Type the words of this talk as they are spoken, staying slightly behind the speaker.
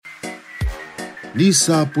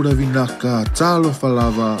Nisa Puravinaka, Talo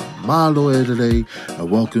Falava, Malo Erere,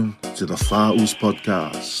 and welcome to the FA UCE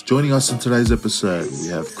Podcast. Joining us in today's episode, we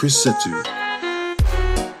have Chris Setu,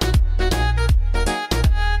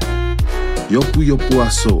 Iopu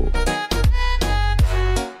Iopu-Aso,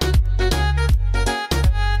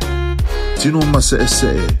 Tino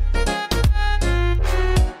Maseesee,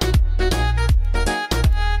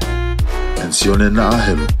 and Sione Na'a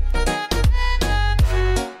Helu.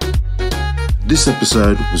 This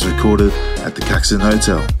episode was recorded at the Carkeyches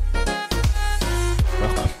Hotel.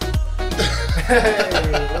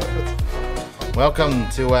 Welcome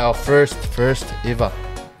to our first ever,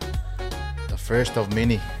 the first of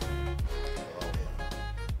many,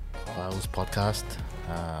 FA UCE Podcast.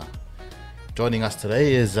 Joining us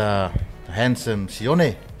today is the handsome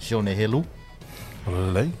Sione Na'a Helu,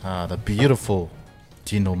 the beautiful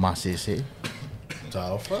Tino Maseesee,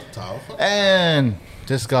 and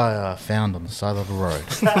this guy I found on the side of the road.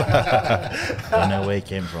 Don't know where he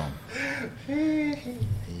came from.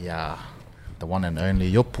 Yeah, the one and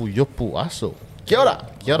only Iopu Iopu-Aso. Kia ora,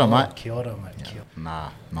 mate. Kia ora, mate. Kia ora. Nah,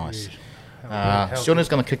 nice. Sione's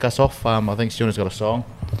going to kick us off. I think Sione's got a song.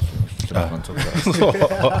 Sione's going to talk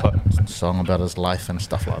about a song about his life and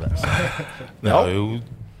stuff like that. So. No, we'll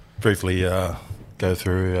briefly go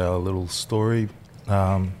through our little story.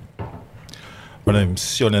 My name's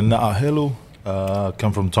Sione Na'a Helu.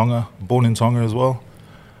 Come from Tonga, born in Tonga as well.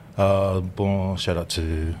 Shout out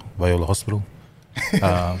to Viola Hospital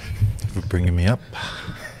for bringing me up.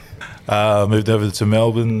 Moved over to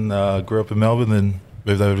Melbourne, grew up in Melbourne, then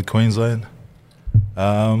moved over to Queensland.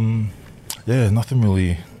 Nothing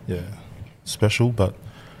really special, but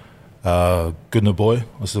Goodna boy.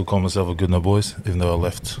 I still call myself a Goodna boys, even though I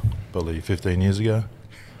left probably 15 years ago.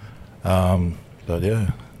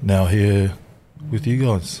 Now here with you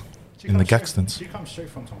guys in the Caxtons. Do you come straight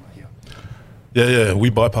from Tonga here? Yeah, we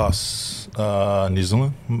bypass New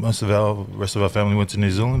Zealand. Rest of our family went to New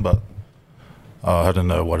Zealand, but I don't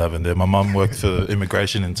know what happened there. My mum worked for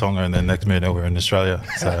immigration in Tonga, and then next minute we're in Australia.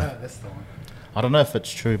 So That's the one. I don't know if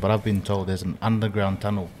it's true, but I've been told there's an underground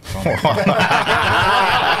tunnel. Underground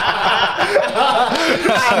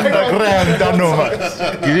tunnel, mate.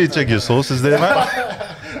 you need to check your sources there, mate.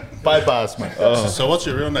 Bypass, mate. So what's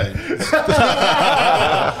your real name?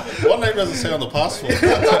 What name does it say on the passport?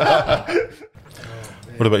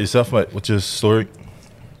 What about yourself, mate? What's your story?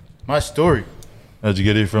 My story. How'd you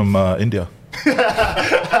get here from India?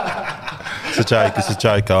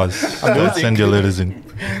 Sachai, guys. Don't send your letters in.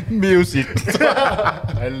 Music.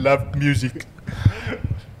 I love music.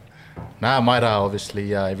 Mate,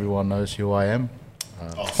 obviously everyone knows who I am.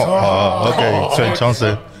 Okay, so chance.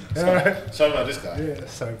 Sorry about this guy. Yeah,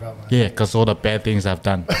 sorry about that. Yeah, because all the bad things I've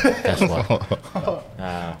done. That's why.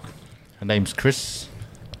 Her name's Chris.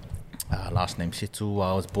 Last name Setu.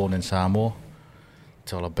 I was born in Samoa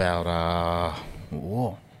till about I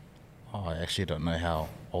actually don't know how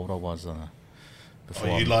old I was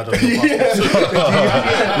before. You lied on your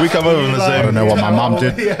passport. We come over in the I same. don't know what my mum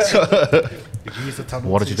did. Did you use the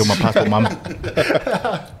tunnel? What did you do with my passport, mum?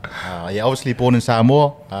 Obviously born in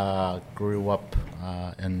Samoa. Grew up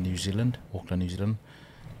in New Zealand, Auckland, New Zealand,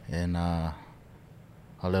 in a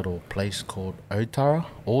little place called Otara.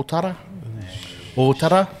 Otara,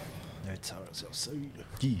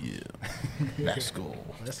 Yeah, let's go.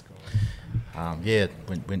 Let's go.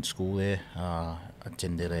 Went to school there.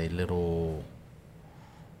 Attended a little.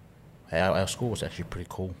 Our school was actually pretty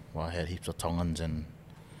cool. I had heaps of Tongans and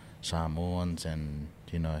Samoans and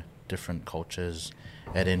different cultures,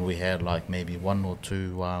 and then we had like maybe one or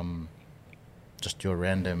two just your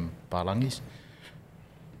random balangis,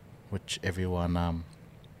 which everyone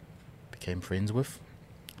became friends with.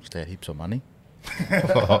 They had heaps of money.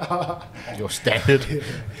 Your standard.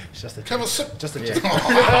 It's just a Have a sip. Just a Yeah.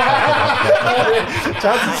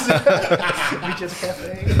 Reaches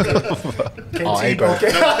cafe. Hey, bro.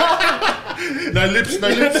 No lips.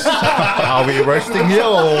 Are we roasting here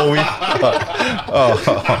or are we?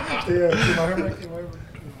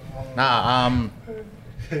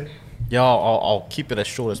 I'll keep it as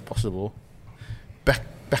short as possible.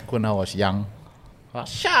 Back when I was young.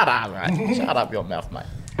 Shut up, mate. Shut up your mouth, mate.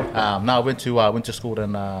 I went to school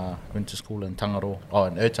in Tangaro.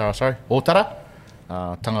 In Otara, Otara.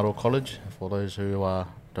 Tangaro College. For those who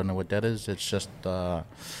don't know what that is, it's just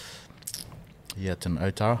it's in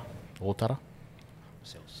Otara.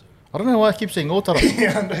 I don't know why I keep saying Otara.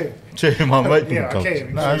 Yeah, I know. Gee, my mate. Yeah, okay.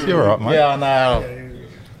 No, you're alright, mate. Yeah, I know.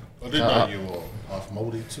 I didn't know you were half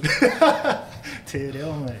Māori too. Te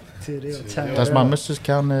reo, mate. Te reo. Does my missus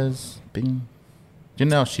count as being? You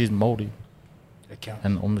know she's Māori. account.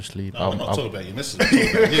 And obviously, No, I'm not talking about your missus. I'm talking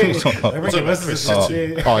about you. I'm talking about Chris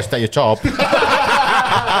Setu. is that your job?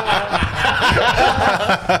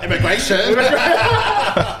 Immigration.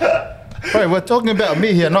 Bro, we're talking about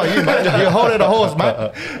me here, not you, mate. You're holding a horse,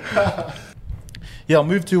 mate. Yeah, I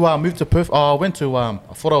moved to Perth. I went to. I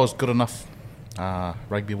thought I was good enough,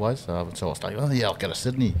 rugby wise. So I was like, oh yeah, I'll go to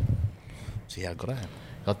Sydney. See how good I am.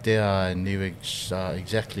 Got there, I knew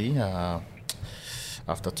exactly.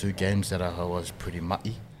 After 2 games that I was pretty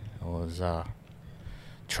muddy. I was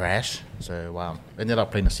trash. So ended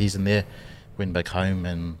up playing a season there. Went back home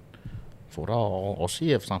and thought, I'll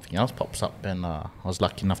see if something else pops up. And I was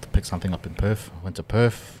lucky enough to pick something up in Perth. I went to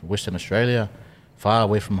Perth, Western Australia, far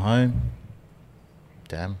away from home.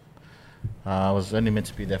 Damn. I was only meant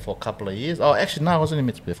to be there for a couple of years. Oh, actually, no, I was only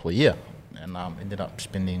meant to be there for a year. And ended up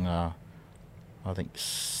spending, I think,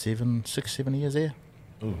 7 years there.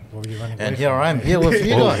 What were you running away And from? here I am, here with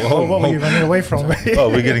you guys. What were you running away from? Oh,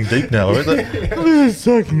 we're getting deep now, aren't we? Who's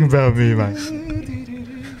talking about me, mate?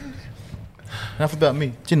 Enough about me.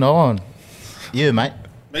 Do you know on? You, mate.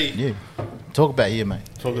 Me? You. Talk about you, mate.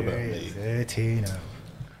 Talk about me. Tino.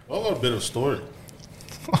 Well, I've got a bit of a story.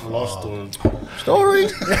 A life story. Story?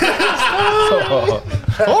 Story?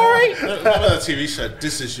 Remember that TV show,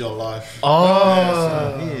 This Is Your Life?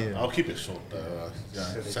 Yeah. I'll keep it short, though.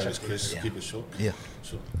 Same as Chris, keep it short. Yeah.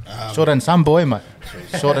 Short. Short and some boy, mate.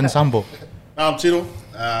 Short and some boy. I'm Tino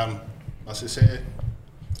Maseesee.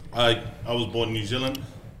 I was born in New Zealand.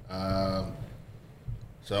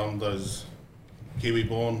 So I'm those Kiwi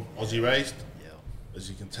born, Aussie raised. As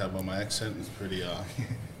you can tell by my accent, it's pretty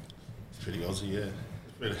Aussie, yeah.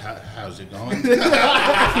 How's it going?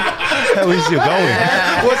 How is you going?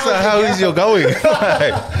 What's the how is you going?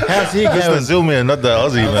 How's he That's the going? Zoomian, not the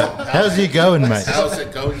Aussie, man. How's he going, mate? How's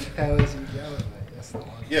it going? How is he going, mate? That's the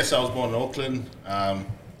one. Yes, I was born in Auckland.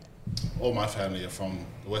 All my family are from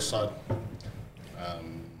the west side,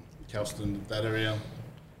 Kelston, that area.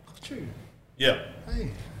 True. Yeah.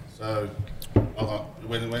 Hey. So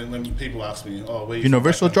when people ask me, oh, where you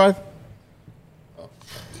Universal from? Drive?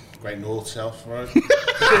 Great North, South Road. Yeah,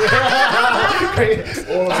 this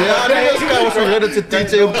guy was related to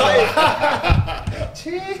detail.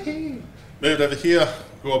 Moved over here,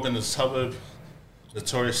 grew up in the suburb,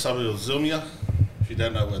 notorious suburb of Zumia. If you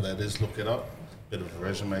don't know where that is, look it up. Bit of a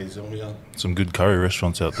resume, Zumia. Some good curry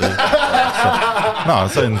restaurants out there. No, I'm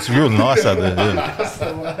saying it's real nice out there.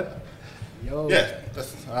 Yeah. Yo. Yeah,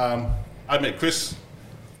 that's, I met Chris.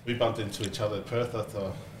 We bumped into each other at Perth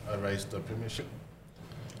after I raised the premiership.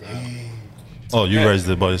 Oh, you raised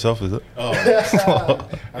it by yourself, is it? Oh,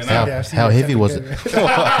 I've How- seen how that heavy was tap and go.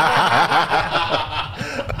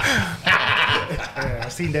 Yeah,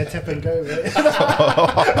 I've seen that tap and go, mate.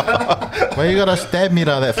 Why you gotta stab me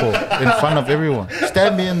like that for? In front of everyone.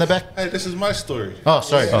 Stab me in the back. hey, this is my story. Oh,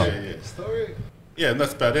 sorry. Yeah. Story. Yeah, and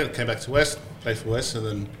that's about it. Came back to West, played for West, and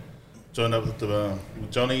then joined up with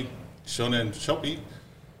Johnny, Sione and Shoppy,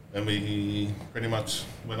 and we pretty much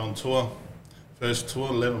went on tour. First tour,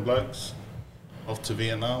 11 blokes, off to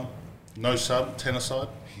Vietnam. No sub, 10 aside,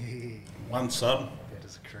 1 sub, That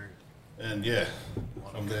is a crew. and yeah,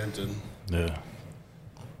 from there to Yeah.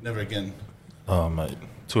 never again. Oh, mate.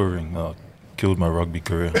 Touring killed my rugby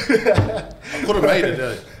career. I could have made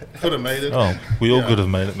it, Could have made it. Oh, we all Yeah. could have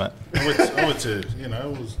made it, mate. I went to,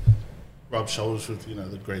 was rub shoulders with,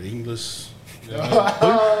 the great English.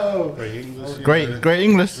 Great English. Great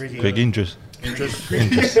English. Big interest. Interest.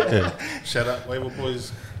 Yeah. Shout out, Wayward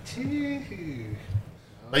Boys.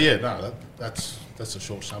 But yeah, no, that's a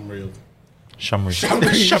short summary of. Shumry.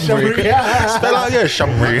 Shumry. Spell out, yeah,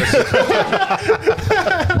 Shumry.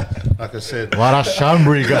 Like I said, What a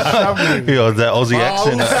shambri guy. Yeah, that Aussie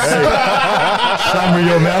accent. Shambri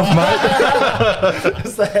your mouth, mate.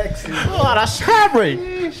 That's the accent. What a shambri.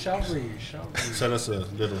 Shabri. so that's a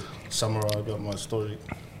little summary about my story.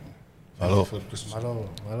 Hello. For Christmas.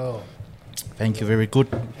 Malo. Thank you, very good.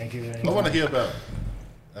 Thank you very I much. want to hear about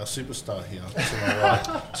our superstar here. To my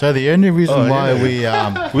right. So the only reason Oh, why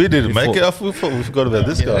yeah. We didn't make it. We forgot about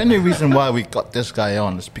this the guy. only reason why we got this guy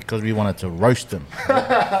on is because we wanted to roast him.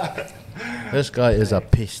 This guy is a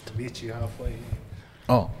pest. Meet you halfway.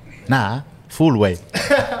 Oh, nah, full way.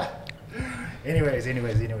 Anyways,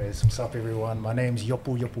 what's up, everyone? My name's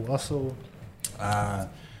Iopu Iopu-Aso.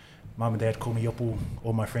 Mum and dad call me Iopu.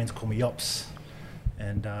 All my friends call me Iops.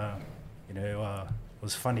 And, it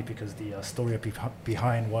was funny because the story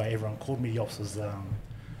behind why everyone called me Iops was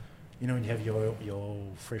You know when you have your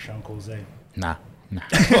fresh uncles, eh? Nah. Yeah,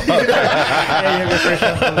 you have your fresh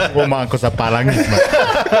uncles. Well, my uncles are Palangis, mate.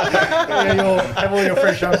 Yeah, have all your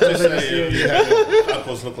fresh uncles. Just say you have your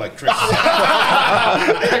uncles look like Chris.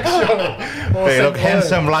 They look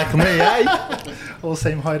handsome like me, eh? All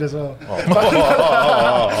same height as well.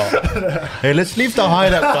 Hey, let's leave the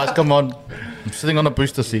height up, guys. Come on. I'm sitting on a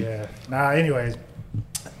booster seat. Yeah. Nah.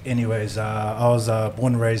 Anyways, I was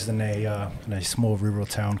born and raised in a small rural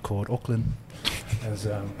town called Auckland,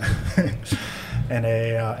 and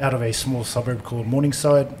out of a small suburb called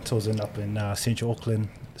Morningside. So I was up in central Auckland.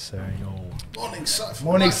 So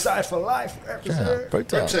Morningside for life. Brotown.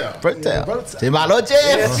 Brotown. Malo,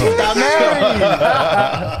 Jeff.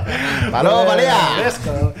 Malo, Malia. Let's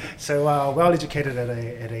go. So well educated at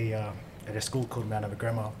a school called Mount Eva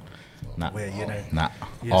Grammar. Nah. Where yeah,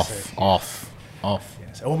 Off. Yeah,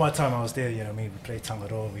 so all my time I was there, we played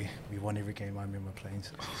Tangaroa, we won every game I remember playing.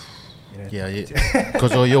 So, Yeah.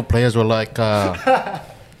 Because all your players were like...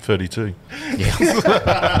 32. Yeah.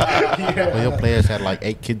 All your players had like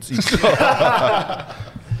 8 kids each.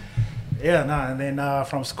 And then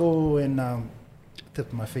from school and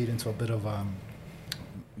dipped my feet into a bit of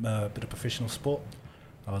professional sport.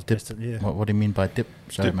 I was destined, yeah. What do you mean by dip?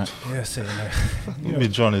 Sorry, Dip. mate. Yeah, so You've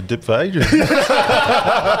been trying to dip for ages. You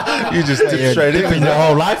just dip straight in. Dipping your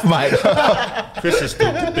whole life, mate. Chris is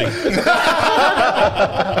still dipping.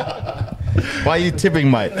 Why are you tipping,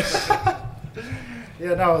 mate?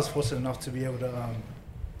 Yeah, no, I was fortunate enough to be able to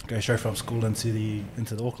go straight from school into the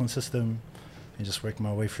Auckland system and just work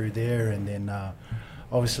my way through there. And then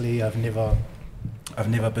obviously I've never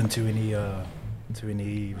been to any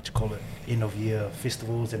end of year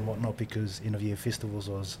festivals and whatnot, because end of year festivals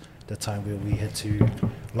was the time where we had to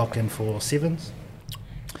lock in for sevens.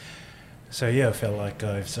 So yeah, I felt like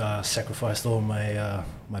I've sacrificed all my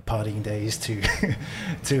my partying days to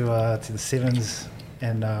the sevens.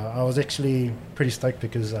 And I was actually pretty stoked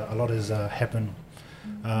because a lot has happened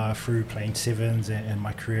through playing sevens, and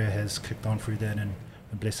my career has kicked on through that, and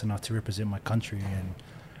I'm blessed enough to represent my country,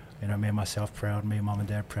 and made myself proud, made mum and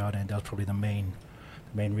dad proud, and that was probably the main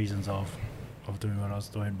reasons of doing what I was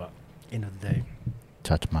doing. But end of the day,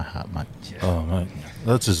 Touch my heart, mate. yeah. Oh, mate.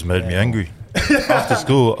 That just made me angry. After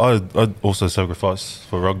school, I also sacrificed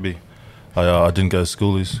for rugby. I didn't go to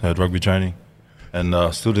schoolies, had rugby training, and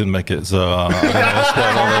still didn't make it, so I don't know what's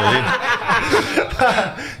going on over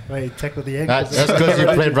here. Wait, tackle the ankles. That's because you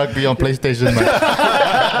played rugby on PlayStation, mate.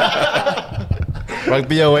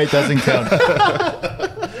 Rugby away doesn't count.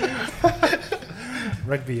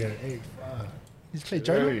 Rugby, hey, you played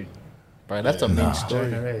Jonah? Bro, that's a mean story.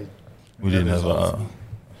 Jonah, hey. We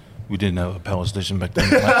didn't have a power station back then.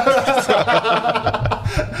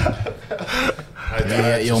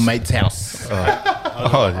 Yeah, your mate's house. I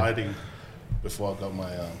was hiding before I got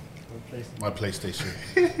my PlayStation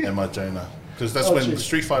and my Jonah, because that's when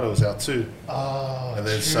Street Fighter was out too. Oh, And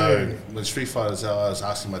then so when Street Fighter was out, I was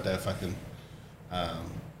asking my dad if I can,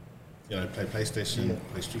 play PlayStation,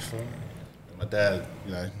 play Street Fighter. And my dad,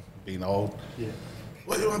 being old,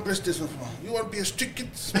 what do you want PlayStation for? You want PS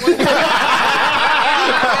tickets? You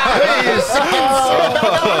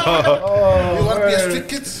want PS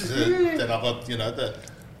tickets? Then I got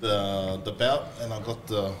the belt, and I got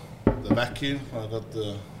the vacuum. I got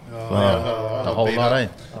the The whole lot, eh?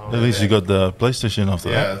 At least you got the PlayStation after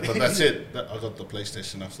Yeah, that. but that's it. I got the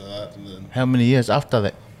PlayStation after that, and then How many years after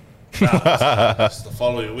that? that's the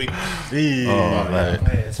following week. Oh, mate.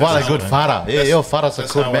 What a good father. Yeah, your father's a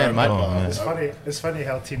That's good how man, I mate. remember. It's funny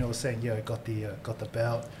how Tino was saying, I got the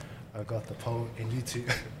belt, I got the pole, and you two,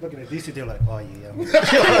 look at it, these two, they're like, oh yeah. They're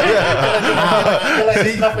like,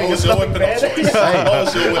 there's nothing, What was there's your nothing weapon of bad. choice? What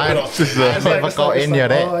was your weapon of choice? I never got any of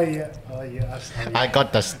that. Oh yeah. I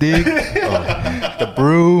got the stick, the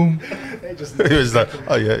broom, They just He was like,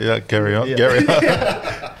 oh yeah, carry on. carry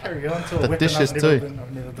on to a The weapon dishes I've never too. been-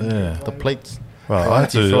 I've never been Yeah. the plates. Well, I had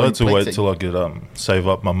to Throwing wait plates till I could save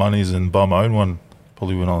up my monies and buy my own one,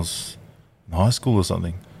 probably when I was in high school or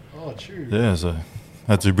something. Oh, true. Yeah, so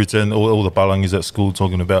I had to pretend all the palangis at school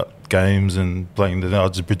talking about games and playing. I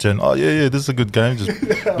just pretend, oh yeah, this is a good game. Just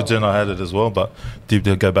pretend I had it as well. But deep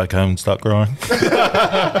down, go back home and start crying.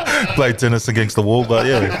 Play tennis against the wall. But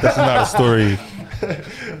yeah, that's another story.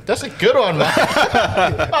 That's a good one, man.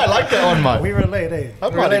 I like that one, mate. We relate, eh? I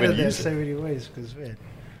We might relate even in use so many ways, because man,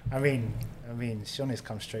 I mean, Sione's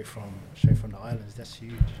come straight from the islands. That's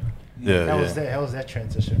huge. Yeah, How yeah. was that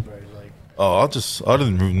transition, bro? Like, Oh, I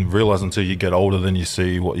didn't even realize until you get older, then you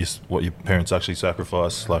see what your parents actually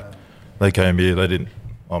sacrificed. Like they came here, they didn't.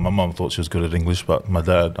 Oh, my mum thought she was good at English, but my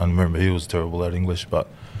dad, I remember he was terrible at English. But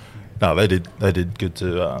no, they did good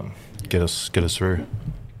to get us through.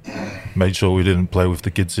 made sure we didn't play with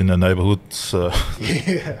the kids in the neighbourhood. So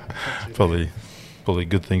Yeah. probably a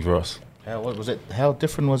good thing for us. How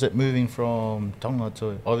different was it moving from Tonga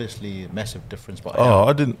to obviously a massive difference? But Oh,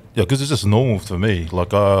 I didn't. Yeah, because it's just normal for me.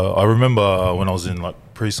 Like I remember when I was in like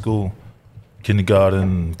preschool,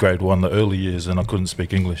 kindergarten, grade 1, the early years, and I couldn't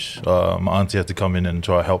speak English. My auntie had to come in and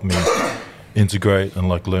try to help me integrate and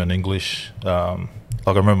like learn English. Like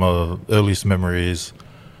I remember the earliest memory is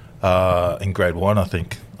in grade 1, I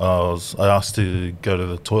think. I asked to go to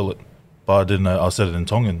the toilet, but I didn't know. I said it in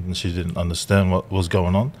Tongan, and she didn't understand what was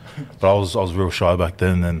going on. But I was real shy back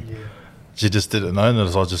then, and she just didn't know. And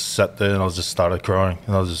so I just sat there and I just started crying,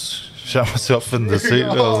 and I just shut myself in the seat.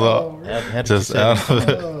 And I was like, how did just you say out it? of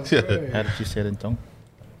it. Yeah. How did you say it in Tonga?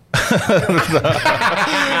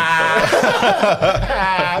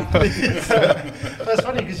 That's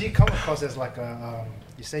funny because you come across as like a,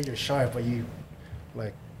 you say you're shy, but you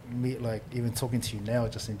like meet like even talking to you now,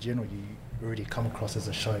 just in general, you already come across as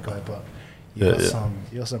a shy guy, but you got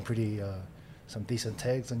some pretty some decent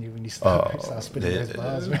tags on you when you start spitting those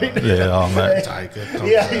bars, right? Yeah, oh man.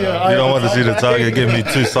 You don't want to see the tiger give me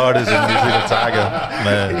 2 siders and you see the tiger.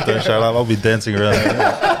 Man, don't shut up. I'll be dancing around.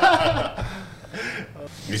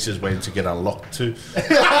 He's just waiting to get unlocked too.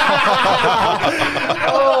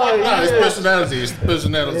 Oh, No, his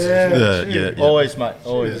personality. Yeah. Always, mate.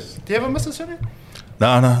 Always. Do you have a Mr. Setu?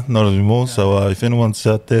 No, not anymore. So if anyone's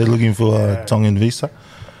out there looking for a Tongan visa,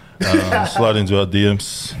 slide into our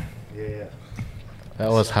DMs. Yeah. That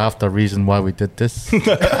was half the reason why we did this.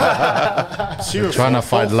 We're trying to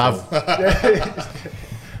find love.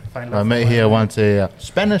 I met here once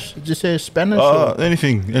Spanish. Did you say Spanish?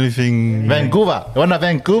 Anything. Vancouver. You want a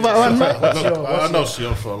Vancouver one, mate? Look, I know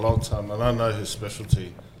Sione for a long time, and I know his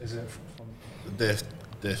specialty. Is it from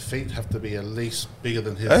Their feet have to be at least bigger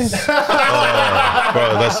than his. Bro,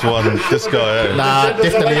 that's one. This guy. Eh? Nah,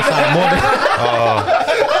 definitely Samoan.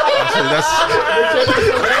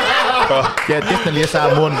 Yeah, definitely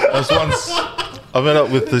Samoan. That's once. I met up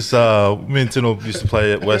with this. Me and Tino used to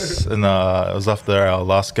play at West, and it was after our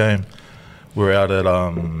last game. We were out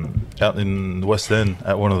in the West End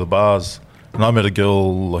at one of the bars, and I met a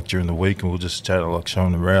girl like during the week, and we were just chatting, like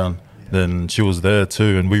showing them around. Then she was there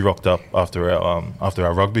too, and we rocked up after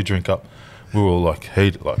our rugby drink up. We were all like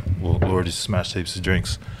heated, like we already smashed heaps of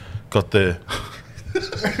drinks. Got there.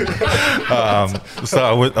 So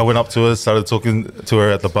I went up to her, started talking to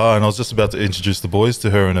her at the bar, and I was just about to introduce the boys to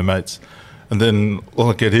her and her mates. And then all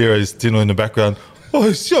I could hear is Tino in the background.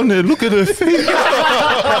 Oh, Sione, look at her feet.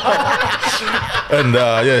 And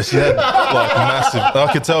she had like massive.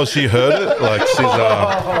 I could tell she heard it. Like she's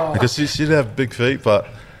because she'd have big feet, but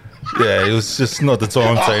yeah, it was just not the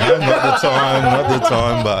time, Tino. Not the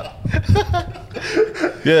time. But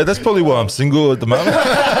yeah, that's probably why I'm single at the moment.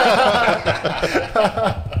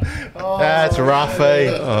 That's rough,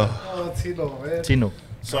 eh? Oh, Tino, man. Tino.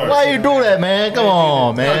 Sorry. Why you do that, man? Come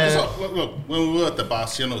on, man. Look, when we were at the bar,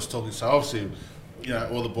 Sione was talking, so obviously,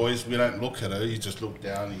 all the boys, we don't look at her, you just look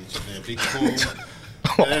down, you just a big pool.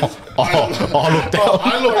 I looked down.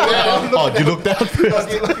 I looked down. Oh, did you look down first?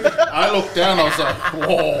 I looked down, I was like,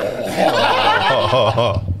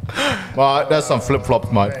 whoa. Well, that's some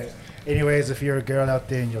flip-flops, mate. Right. Anyways, if you're a girl out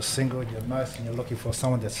there and you're single, you're nice, and you're looking for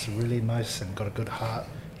someone that's really nice and got a good heart,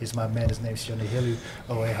 here's my man. His name's Sione Na'a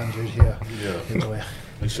Helu, 0800 here. Yeah.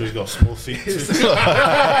 Make sure you got small feet too.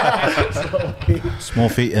 Small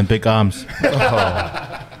feet and big arms.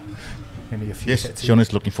 Yes,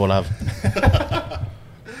 Sione's looking for love.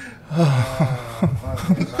 Oh,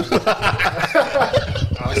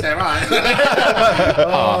 is that right?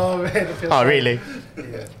 Oh, man. It feels Oh, really?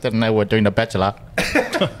 Yeah. Didn't know we're doing The Bachelor.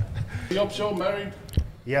 Iops, you're married.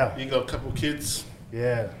 Yeah. You got a couple of kids.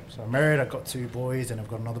 Yeah. So I'm married. I've got 2 boys, and I've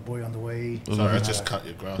got another boy on the way. Sorry, I just cut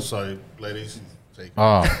your grass. Sorry, ladies.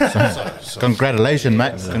 Oh, Sorry. congratulations,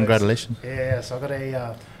 mate. Congratulations. Yeah. So I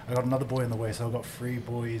got another boy on the way. So I've got 3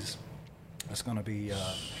 boys. That's gonna be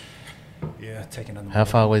taking on. How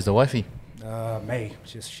far away is the wifey? May.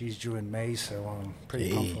 She's due in May, so I'm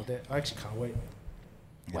pretty pumped with that. I actually can't wait.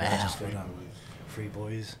 Wow. Just got 3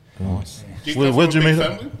 boys. Nice. Yeah. Where'd you meet her?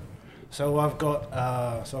 family? So I've got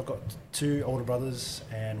 2 older brothers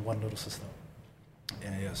and 1 little sister.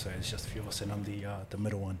 Yeah. So it's just a few of us, and I'm the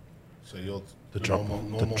middle one. So you're The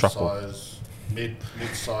normal truckle. size, mid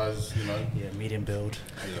size, Yeah, medium build.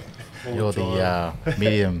 Yeah. You're the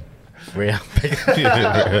medium rare.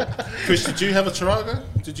 Chris, did you have a Tarago?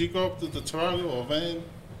 Did you grow up with the Tarago or a van?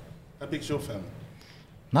 How big's your family?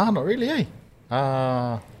 No, not really, eh?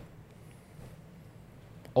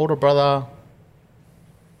 Older brother,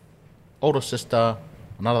 older sister,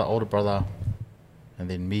 another older brother, and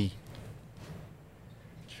then me.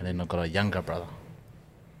 and then I've got a younger brother.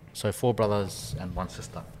 So 4 brothers and 1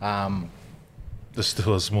 sister. There's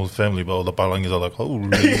still a small family, but all the Palangis are like, holy,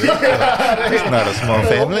 it's not a small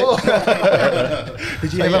family.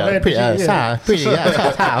 Did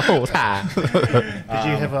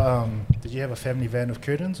you have a family van of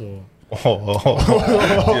curtains or? No,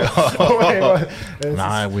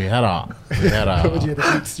 we had a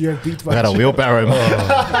wheelbarrow.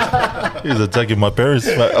 He was attacking my parents.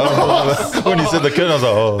 But, when he said the curtain, I was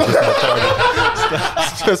like,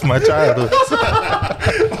 it's just my childhood.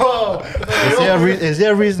 Is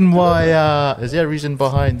there a reason why? Is there a reason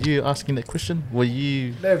behind you asking that question? Were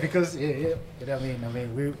you? No, because you know what I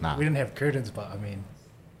mean, we didn't have curtains, but I mean,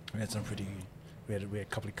 we had some pretty. We had a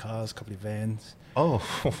couple of cars, a couple of vans. Oh,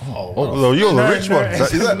 you're the rich one.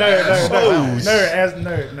 No.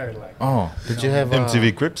 Like. Oh, did you have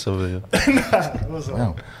MTV Crips over here?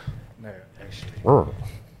 No, actually.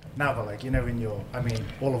 No, but like, you know,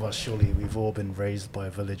 all of us, surely we've all been raised by a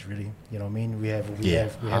village, really. You know what I mean? We have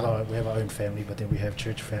our own family, but then we have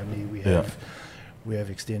church family. We have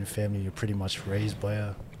extended family. You're pretty much raised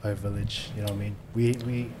by a village. You know what I mean? We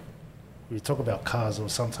talk about cars, or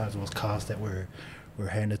sometimes it was cars that were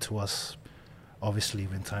handed to us. Obviously,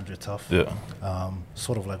 when times are tough. Yeah.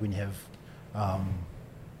 Sort of like when you have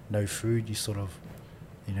no food, you sort of.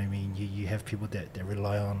 You know what I mean? You have people that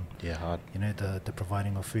rely on, hard. You know, the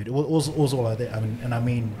providing of food. It was all like that. I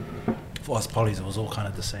mean, for us polys, it was all kind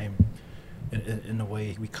of the same. In a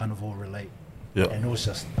way, we kind of all relate. Yeah. And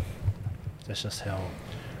that's just how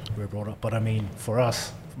we were brought up. But I mean, for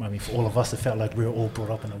us, for all of us, it felt like we were all brought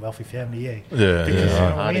up in a wealthy family. Yeah. Yeah. Because, you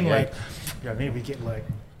know what I mean? Like, you know what I mean? We get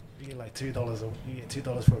 $2 you get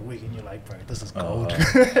 $2 for a week, and you're like, bro, this is gold.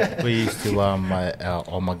 We used to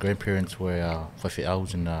all my grandparents were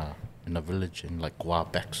whawhiaus in the village in like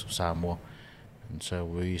Iops, Samoa, and so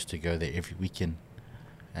we used to go there every weekend.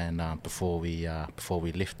 And before we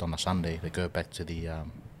left on a Sunday to go back to the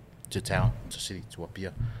to town, to city, to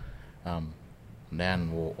Apia,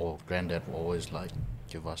 Nan or Granddad will always like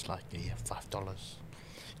give us like $5,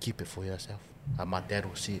 keep it for yourself. My dad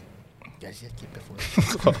will see it. Guys, keep it for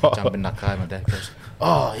yourself. Jump in the car, my dad goes,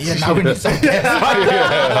 now we need some gas.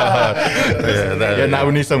 Now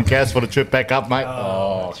we need some gas for the trip back up, mate.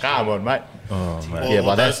 Oh, come on, mate. Oh, man. Yeah,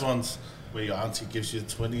 but those ones where your auntie gives you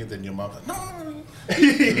 20 and then your mum's like, no.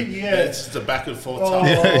 It's just a back and forth time.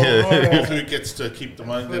 Who gets to keep the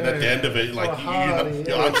money? Then at the end of it, like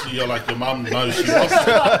your auntie, you're like, your mum knows she wants it.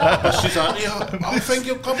 But she's like, I think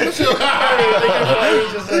you're compensating.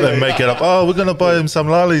 They make it up. Oh, we're going to buy him some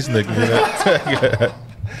lollies, Nick. Always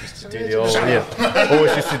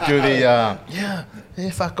used to do the,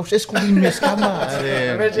 fuck off, it's going to be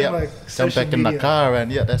scammer. Imagine like jump back in the car and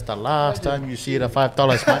that's the last time you see the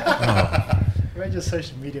 $5, mate. Imagine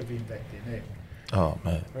social media being back then, eh? Oh,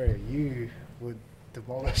 man. Bro, you would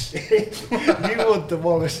demolish every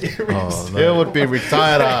You would be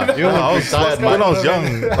retired. When I was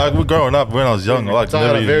young, like we're growing up, when I was young, like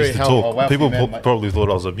never used to talk. People probably thought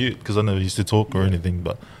I was a mute because I never used to talk or anything,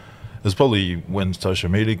 but it was probably when social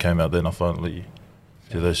media came out, then I finally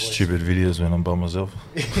do those stupid videos when I'm by myself.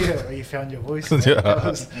 Yeah, you found your voice. Yeah.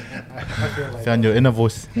 I feel like Found your inner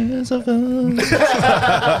voice.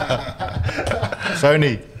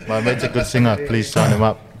 Sony, my mate's a good singer. Please sign him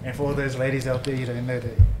up. And for all those ladies out there, you don't know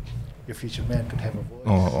that your future man could have a voice.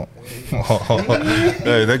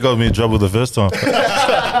 Hey, that got me in trouble the first time.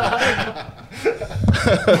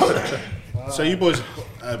 So you boys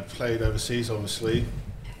have played overseas, obviously.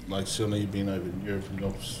 Like, Sione, you've been over in Europe and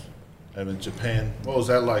Iops, over in Japan. What was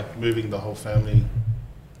that like, moving the whole family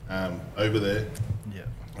over there? Yeah.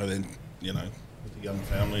 And then, with the young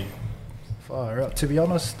family. Far out. To be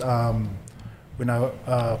honest, when I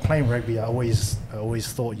playing rugby, I always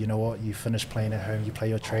thought, you know what, you finish playing at home, you play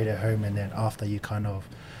your trade at home, and then after you kind of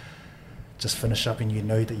just finish up and you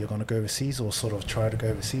know that you're going to go overseas or sort of try to go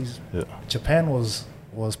overseas. Yeah. Japan was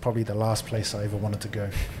probably the last place I ever wanted to go.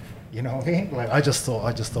 You know what I mean? Like I just thought,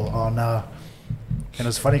 oh nah. And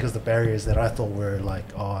it's funny because the barriers that I thought were like,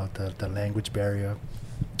 the language barrier.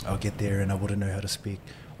 I'll get there and I wouldn't know how to speak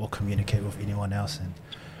or communicate with anyone else.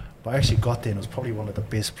 But I actually got there and it was probably one of the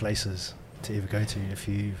best places to ever go to if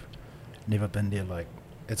you've never been there. Like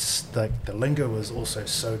it's like the lingo was also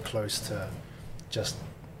so close to just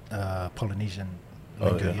Polynesian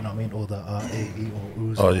lingo. You know what I mean? All the e, or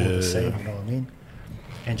oo's all the same. You know what I mean?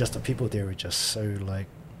 And just the people there were just so like.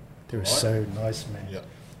 They were so nice, man. Yeah.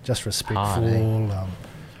 Just respectful.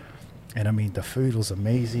 And I mean, the food was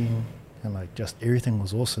amazing. And like, just everything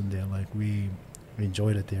was awesome there. Like, we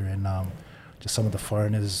enjoyed it there. And just some of the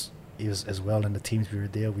foreigners as well. And the teams we were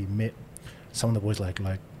there, we met some of the boys like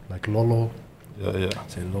Lolo. Yeah.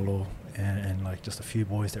 say Lolo, and like just a few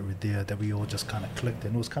boys that were there that we all just kind of clicked,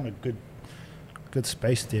 and it was kind of good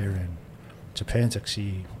space there. And Japan's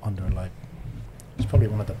actually under like, it's probably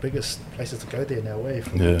one of the biggest places to go there in our way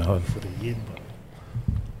for the yen. But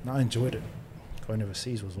no, I enjoyed it. Going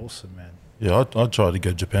overseas was awesome, man. Yeah, I tried to go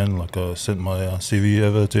to Japan. Like I sent my CV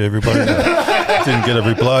over to everybody. Didn't get a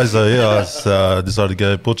reply, so yeah, I decided to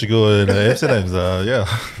go to Portugal and Amsterdam. So yeah.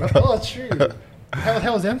 Oh, true.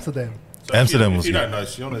 How was Amsterdam? So Amsterdam if was you good. don't know,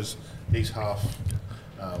 Sione's, he's half,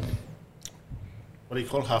 what do you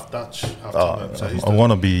call half Dutch, half Tongan. So he's I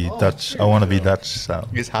want to be Dutch. I want to be Dutch. So.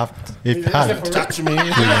 It's half. Dutch me.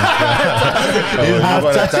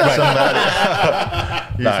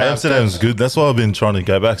 Amsterdam's good. That's why I've been trying to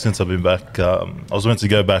go back since I've been back. I was meant to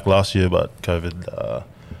go back last year, but COVID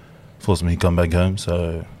forced me to come back home.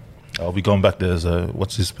 So I'll be going back there as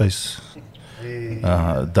what's his space?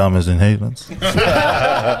 Damas and Heathlands.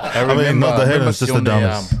 I mean, not the Heathlands, just the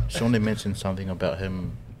Damas. Sione mentioned something about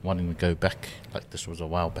him wanting to go back. Like this was a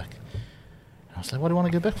while back. And I was like, what do you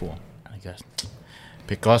want to go back for? And he goes,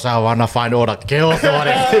 because I want to find all the girls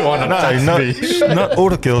that want to touch me. Not all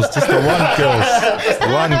the kills, just the one kill.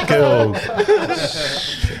 One kill.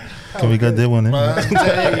 Can we get that one in?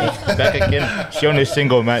 Back again. Sione's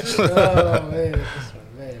single match. Oh, man.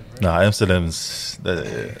 Nah, Amsterdam's.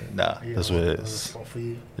 That's where it is.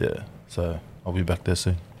 Yeah, so I'll be back there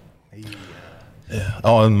soon. Yeah.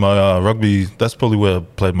 Oh, and my rugby, that's probably where I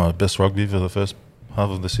played my best rugby for the first half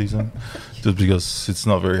of the season, just because it's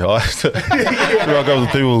not very high. You rock up to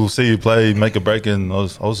people, see you play, make a break, and I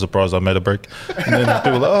was surprised I made a break. And then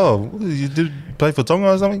people were like, oh, you did play for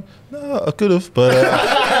Tonga or something? No, I could have, but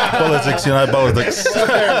politics, politics.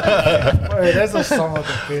 Bro, those are some of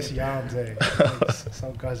the best yarns, eh? Like,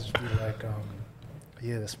 some guys would be like,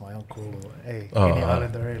 yeah, that's my uncle, or hey, any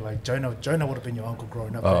Islander, eh? Like Jonah would have been your uncle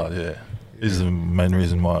growing up. Oh, eh? yeah. This is the main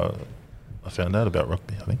reason why I found out about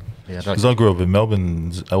rugby, I think. Yeah, Because I grew up in Melbourne,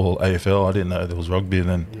 AFL, I didn't know there was rugby, and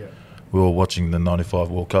then we were watching the 95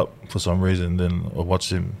 World Cup for some reason, then I watched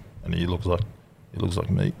him, and he looks like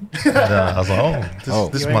me. And, I was like,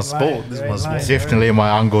 this is my sport. This is my sport. Definitely my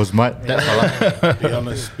uncle's mate.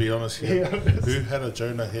 That's Be honest here. Who had a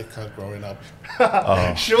Jonah haircut growing up?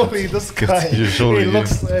 Surely this guy, Surely he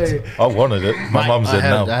looks, hey. I wanted it. My mum said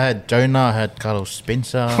no. I had Jonah, I had Carlos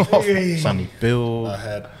Spencer, Sonny Bill. I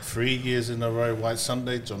had 3 years in a row, White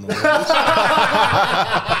Sunday, John Williams.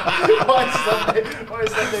 Why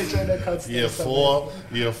Sunday Jonah cuts Year 4,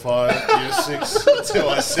 year 5, year 6, until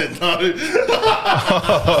I said no.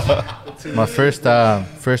 My first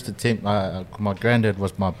attempt, my granddad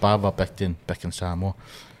was my barber back in Samoa.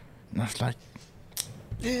 And I was like,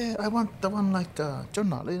 yeah, I want the one like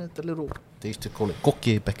Jonah, the little, they used to call it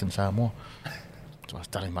koke back in Samoa. So I was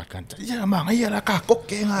telling my granddad, yeah, man,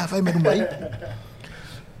 koke nga, whai meru mai.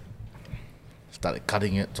 Started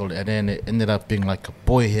cutting it, and then it ended up being like a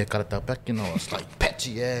boy haircut at the back, it's like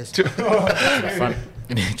patchy ass. Front,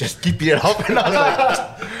 and he just keep it up, and I was like,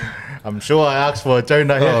 I'm sure I asked for a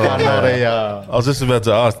Jonah haircut, not a. I was just about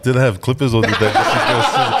to ask, did I have clippers or did they just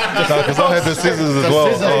scissors? No, because I had the scissors as well.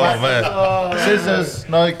 Scissors, man. Scissors,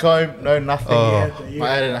 no comb, no nothing. Yeah. I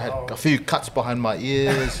had a few cuts behind my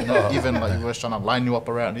ears, even like he was trying to line you up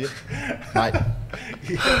around here. Mate,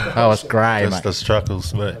 that was great, That's mate. the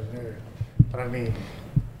struggles, mate. But I mean,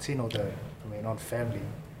 Tino, though, on family,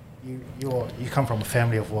 you come from a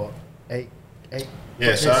family of what, eight?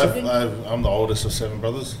 Yeah, so I'm the oldest of 7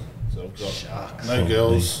 brothers. So I've got no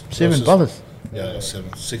girls. 7 brothers? Yeah, I got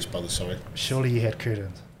 6 brothers, sorry. Surely you had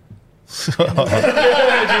curtains.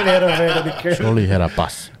 Surely you had a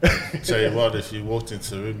bus. Tell you what, if you walked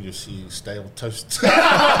into the room, you'll see stale toast. Oh,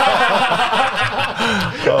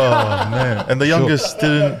 man. And the youngest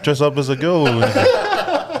didn't dress up as a girl?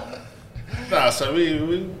 Nah, so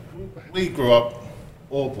we grew up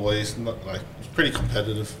all boys, not like pretty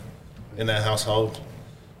competitive in our household.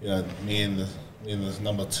 Me and the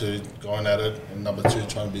number 2 going at it, and number 2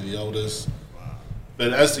 trying to be the oldest.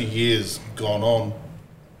 But as the years gone on,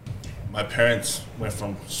 my parents went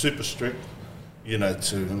from super strict,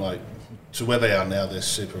 to where they are now. They're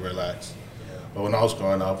super relaxed. Yeah. But when I was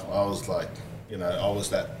growing up, I was like, I was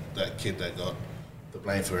that kid that got the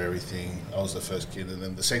blame for everything. I was the first kid, and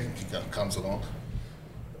then the second kid comes along.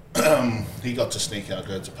 He got to sneak out,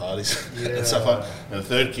 go to parties and stuff like that. And the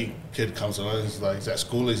third kid comes along, he's like, is that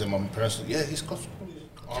schoolies? And my parents are like, yeah, he's got schoolies.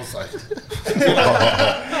 I was like,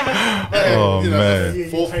 man.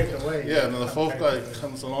 And then the fourth guy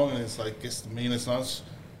comes along and it's like, gets the meanest lunch.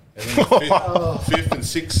 And then the fifth and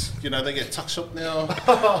sixth, they get tuck shop now.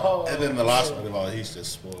 And then the last one, he's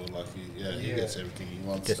just spoiled. Like, he gets everything he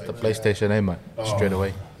wants. Gets the PlayStation, mate? Straight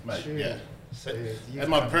away. Mate, yeah. So and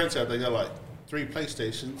my parents out, they got like 3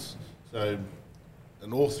 PlayStations, so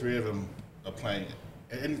and all 3 of them are playing it.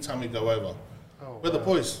 And anytime we go over, the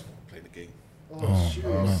boys play the game. Shoot.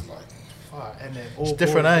 I was like, And then all It's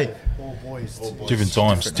different, boys, eh? All boys. All boys. Different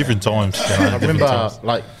times. I remember,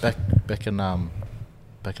 like back in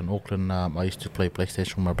Auckland, I used to play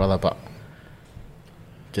PlayStation with my brother, but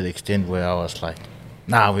to the extent where I was like,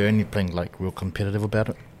 nah, we're only playing like real competitive about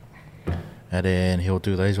it. And then he'll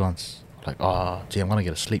do those ones, like, oh, gee, I'm gonna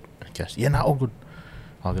get to sleep. And he goes, yeah, nah, all good.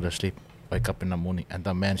 I'll get to sleep. Wake up in the morning, and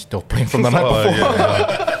the man's still playing from the night before.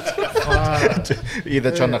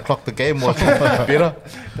 Either trying to clock the game or better.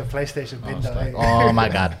 The PlayStation window. Like, oh my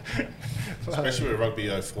god. especially when Rugby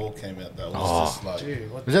 04 came out, that was just like,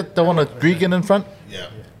 Dude, what Was that the one with Gregan in front? yeah.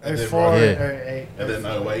 And then, 04, Yeah. 08. and then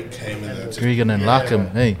 08 came in there. Gregan and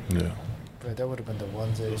Larkham, hey. Yeah. Bro, that would have been the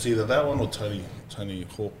ones. It was either that one or Tony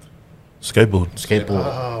Hawk. Skateboard.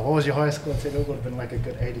 Skateboard. What was your high score? It would have been like a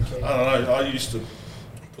good 80k. I don't know, I used to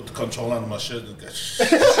put the controller under my shirt and go,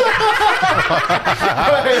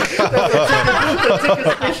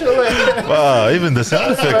 Wow, even the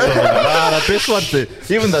sound effects on it. The best one,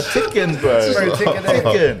 even the Tickens, bro.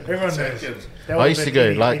 Ticken. Everyone knows. That I would used to have go,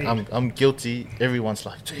 been like, 80. I'm guilty. Everyone's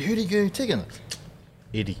like, "Gee, who do you go Ticken?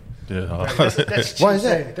 Eddie. Yeah. That's Why is cheap,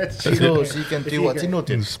 that? eh? That's cheap. So you can If do you what go- Tino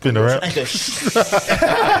did. Spin around. And go, hey,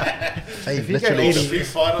 you go literally Eddie- Street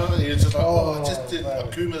Fighter, you're just like, I just did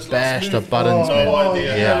Akuma's bash last the move. buttons, No man.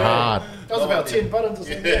 idea. Yeah, hard. That was about 10 buttons or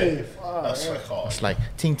something. Yeah. Yeah. Fuck, That's yeah. like hard. It's like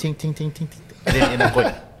ting, ting, ting, ting, ting, ting. And then I'm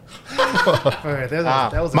going, Bro,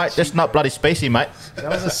 that was a mate, cheap- that's not bloody spacey, mate. that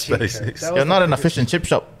was a cheap code. Basics. That was You're the not in a biggest- fish and chip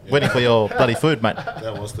shop waiting for your bloody food, mate.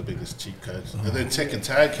 That was the biggest cheat code. And then Tekken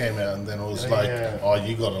Tag came out, and then it was like, Yeah. oh,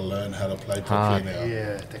 you got to learn how to play Hard. properly now.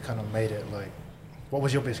 Yeah, they kind of made it like. What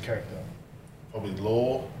was your best character? Probably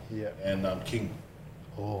Law Yeah. and King.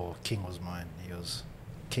 Oh, King was mine. He was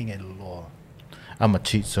King and Law. I'm a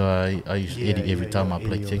cheat, so I use Yeah, Eddie every yeah, time yeah, I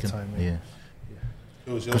play Eddie all the Tekken. time, Yeah, yeah.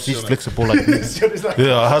 Who was your because he's Sione? flexible like me. It's like,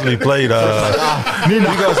 Yeah, I hardly played. You guys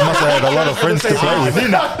must have had a lot of friends to play with.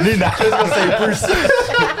 Nina.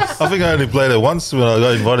 I think I only played it once when I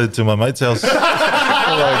got invited to my mate's house. You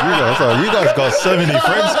guys got so many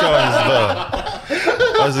friends going.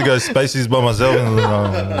 I used to go spaces by myself and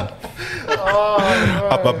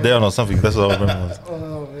up, down or something. That's what I remember.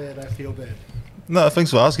 oh man, I feel bad. No, thanks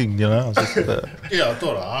for asking. You know, I was just, Yeah, I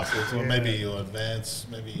thought I asked it. Well, maybe you're advanced.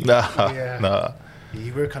 Maybe. Yeah. nah.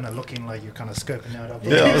 You were kind of looking like you're kind of scoping out. Up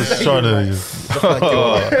Yeah, I was trying to. I was like,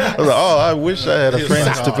 oh, I wish I had a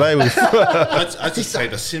friend to play with. I just say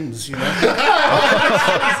The Sims, you know.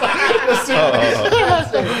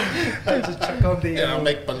 Just check on the. Yeah, I'll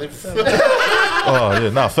make believe. Oh yeah,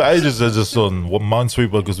 no. For ages, I just on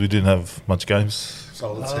Minesweeper because we didn't have much games.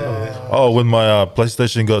 Solitaire. Oh, when my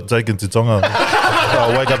PlayStation got taken to Tonga,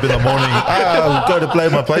 I wake up in the morning. I've got to play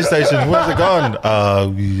my PlayStation. Where's it gone?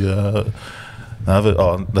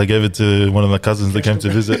 They gave it to one of my cousins that came to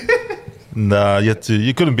visit. Nah, you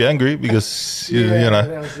couldn't be angry because you that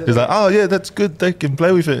know was it. he's like, oh yeah, that's good. They can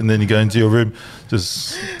play with it, and then you go into your room,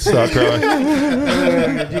 just start crying.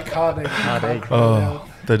 You can't. Oh,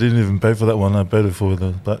 they didn't even pay for that one. I paid it for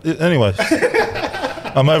them. But anyway,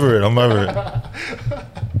 I'm over it.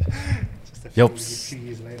 Just Iops. few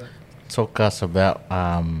years later. Talk us about.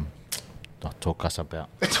 Not talk us about.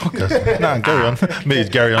 No, carry on. Me,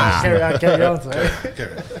 carry on. Carry on. Sorry.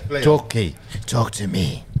 Talk to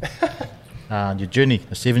me. Your journey,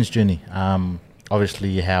 the sevens journey.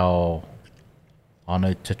 Obviously, how I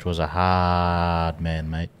know Titch was a hard man,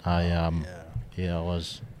 mate. I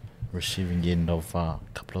was receiving the end of a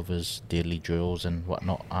couple of his daily drills and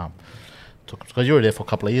whatnot. Because you were there for a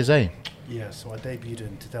couple of years, eh? Yeah, so I debuted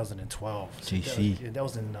in 2012. So GC. that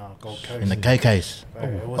was in Gold Coast. In the Carkeyches.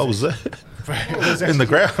 I was there It was in the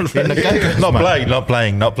ground. In the Carkeyches, not mate.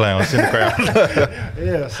 playing. I was in the ground.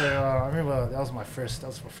 Yeah, so I remember that was my first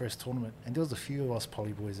tournament, and there was a few of us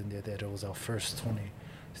poly boys in there that it was our first tourney.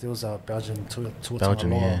 So there was our Belgian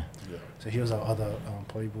Belgium, yeah. So he was our other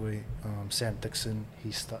poly boy, Sam Dixon. He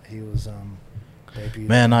was debuted.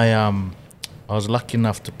 Man, I was lucky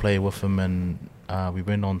enough to play with him, and we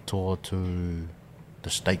went on tour to the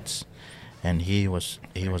States, and he was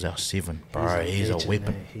our seven, bro. He's a legend,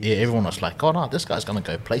 weapon. eh? He Yeah, is everyone was like, "Oh no, this guy's gonna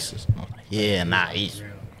go places." I was like, yeah, nah, he's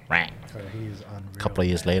Real. rank. Bro, he is unreal. A couple of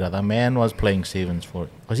years later, the man was playing sevens for it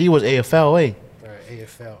because he was AFL, eh? Bro,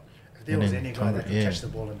 AFL. If there And was then any guy that could yeah. catch the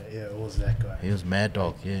ball in the air, it was that guy. He was mad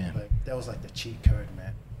dog, yeah. Like that was like the cheat code,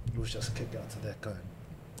 man. It was just kick out to that guy.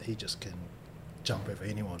 He just can jump over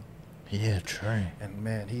anyone. Yeah, true. And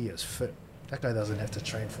man, he is fit. That guy doesn't have to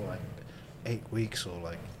train for like 8 weeks or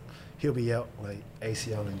like he'll be out like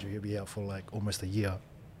ACL injury. He'll be out for like almost a year.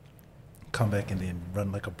 Come back and then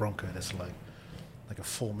run like a Bronco. That's like a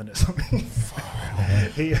 4 minute something.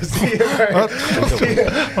 He is.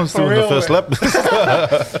 I'm still in the first lap.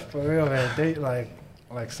 For real, man. They like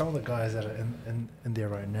some of the guys that are in there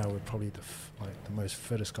right now were probably the most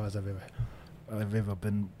fittest guys I've ever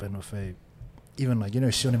been with. Even like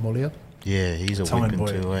Sione Na'a Helu. Yeah, he's a Tongan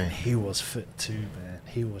weapon boy, too, eh? he was fit too, man.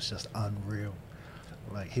 He was just unreal.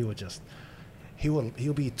 Like he'll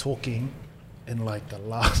be talking in like the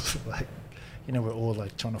last we're all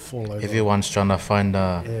like trying to fall over. Everyone's trying to find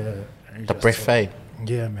the breath, eh?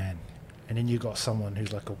 Yeah, man. And then you got someone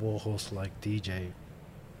who's like a warhorse like DJ.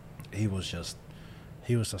 He was just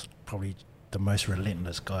probably the most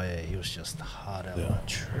relentless guy. Eh? He was just hard out. Yeah.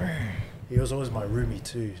 He was always my roomie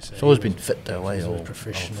too. So He's always been fit that way. He was all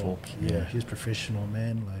professional. Yeah, he was professional,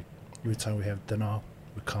 man. Like every time we have dinner,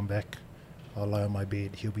 we come back. I'll lie on my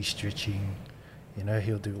bed. He'll be stretching.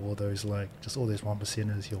 He'll do all those just all those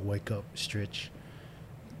 1%ers. He'll wake up, stretch,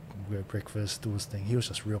 wear breakfast, do his thing. He was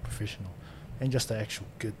just real professional, and just an actual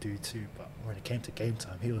good dude too. But when it came to game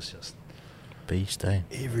time, he was just beast, eh?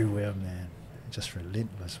 everywhere, man. Just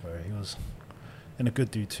relentless, bro. He was, and a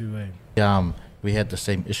good dude too, eh? We had the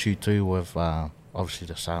same issue too with obviously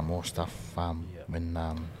the Samoa stuff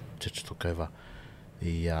when Tich took over.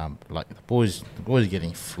 The boys are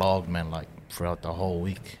getting flogged, man, like throughout the whole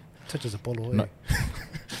week. Tich is a bottle, no,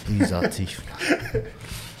 he's our teeth.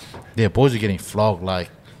 Yeah, boys are getting flogged like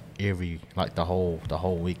the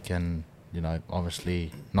whole week, and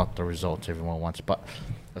obviously not the results everyone wants, but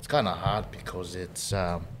it's kind of hard because it's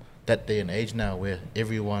that day and age now where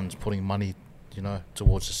everyone's putting money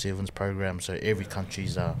towards the Sevens program. So every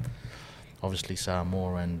country's obviously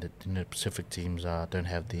Samoa and the Pacific teams don't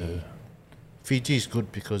have the. Yeah. Fiji's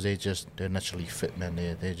good because they're naturally fit, man.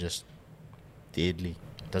 They're just deadly.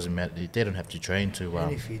 Doesn't matter. They don't have to train to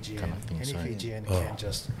any Fijian, kind of thing. Fijian can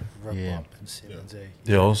just rub up in Sevens.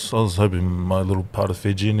 Yeah, I was hoping my little part of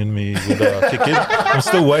Fijian in me would kick in. I'm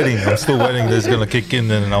still waiting. There's gonna kick in,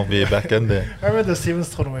 and I'll be back in there. I remember the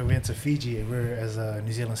Sevens tournament we went to Fiji. And we were as a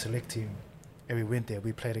New Zealand select team. And we went there.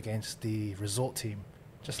 We played against the resort team.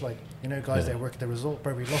 Just like, guys that work at the resort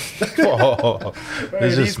probably lost.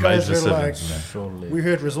 There's just major sevens, man. We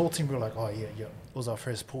heard resort team, we were like, oh, yeah. It was our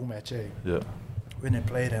first pool match, eh? Yeah. When they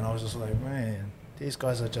played, and I was just like, man, these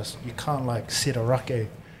guys are just, you can't set a ruck, eh?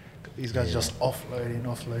 These guys just offloading.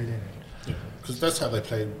 Because that's how they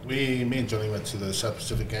played. Me and Johnny went to the South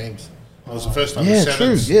Pacific Games. It was the first time the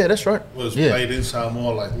sevens. True. Yeah, that's right. Was played in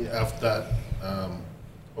Samoa, after that.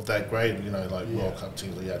 Of that grade, World Cup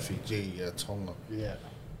teams, you had Fiji, you had Tonga. Yeah.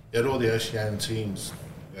 You had all the Oceanian teams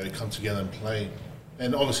come together and play.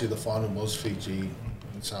 And obviously the final was Fiji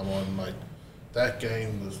and Samoa. And that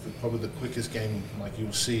game was probably the quickest game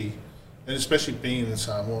you'll see. And especially being in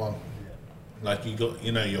Samoa, you got,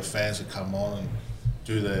 your fans that come on and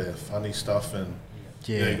do their funny stuff. And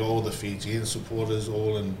you got all the Fijian supporters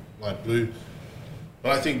all in blue.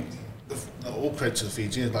 But I think all credit to the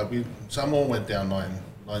Fijians. Samoa went down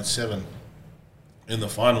 9-7 in the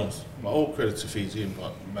finals. All credit to Fiji,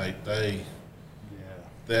 but mate,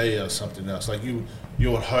 they are something else.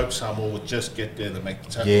 You would hope Samoa would just get there to make the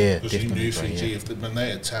tackle, because you knew Fiji when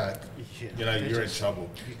they attack, you're in trouble.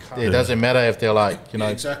 It doesn't matter if they're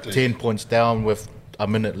 10 points down with a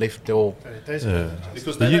minute left.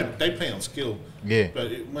 Because they play on skill. Yeah. But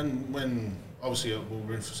when obviously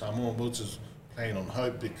we're in for Samoa, we're just playing on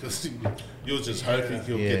hope, because you're just hoping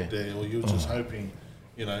he'll get there, or you're just hoping.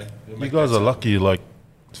 You guys are lucky,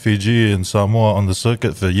 Fiji and Samoa on the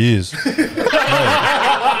circuit for years.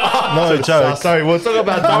 No joke. Sorry, we'll talk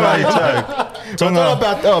about Tonga. We'll talk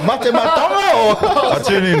about Mate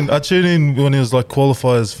Matonga. I tune in when it was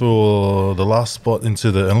qualifiers for the last spot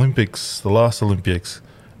into the Olympics, the last Olympics,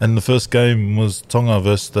 and the first game was Tonga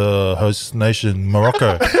versus the host nation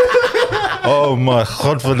Morocco. Oh my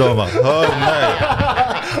godverdomme! Oh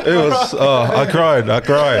mate, it was. I cried.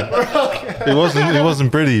 It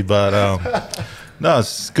wasn't pretty, but no,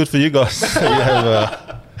 it's good for you guys.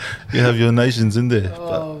 You have your nations in there.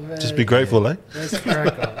 Man, just be grateful, eh? That's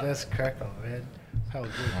crack up, man. How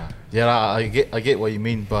good. Yeah, I get what you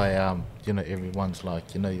mean by everyone's you're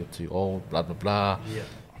too old, blah blah blah. Yeah,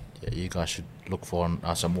 you guys should look for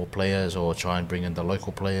some more players or try and bring in the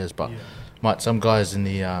local players. But some guys in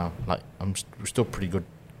the I'm still pretty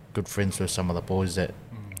good friends with some of the boys that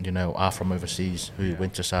are from overseas who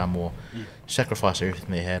went to Samoa, sacrificed everything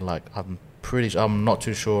they had. I'm not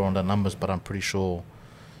too sure on the numbers, but I'm pretty sure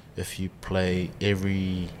if you play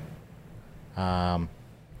every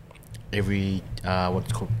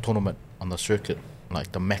what's called tournament on the circuit,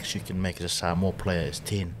 the max you can make as a Samoa player is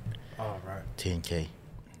 10. 10K.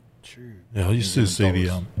 True. Yeah, I used to see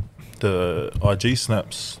the IG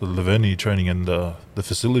snaps, the Laverny training and the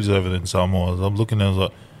facilities over there in Samoa. I'm looking at it, I was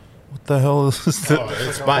like, what the hell is this?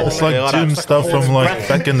 It's like gym stuff from like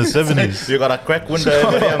back in the 70s. You got a crack window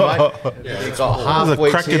over there, mate. You got half There's a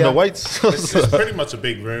weights crack in here. the weights. It's pretty much a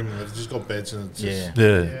big room. It's just got beds and it's just,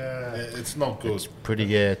 it's not good. It's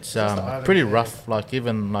pretty rough. Like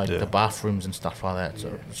even like the bathrooms and stuff like that.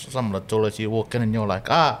 So some of the toilets you walk in and you're like,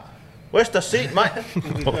 where's the seat, mate?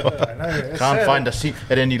 Can't find the seat,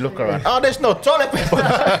 and then you look around. Oh, there's no toilet paper.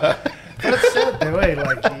 But it's sad though,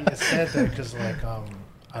 it's sad though, because like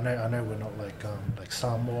I know we're not like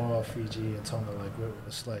Samoa, Fiji, and Tonga. Like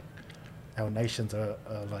it's like our nations are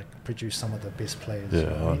like produce some of the best players. You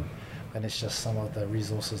know what I mean? And it's just some of the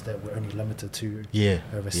resources that we're only limited to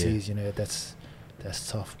overseas. You know, that's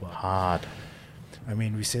tough, but hard. I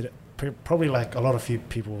mean, we said it probably like a lot of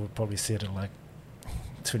people would probably said it like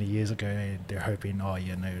 20 years ago, and they're hoping, no,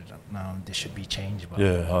 there should be change. But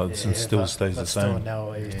it still stays the same. Still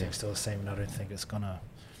now everything's still the same, and I don't think it's gonna.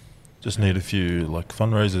 Just need a few like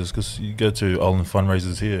fundraisers, because you go to Island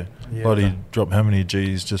fundraisers here. Bloody drop how many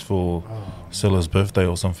G's just for Stella's birthday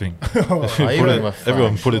or something.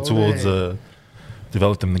 Everyone put it towards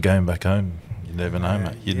developing the game back home. You never know,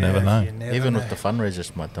 mate. You never know. Even with the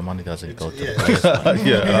fundraisers, mate, the money doesn't go to the players.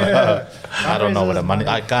 I don't know where the money.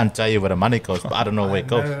 I can't tell you where the money goes, but I don't know where it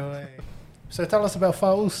goes. No. So tell us about FA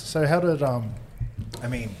UCE. So how did I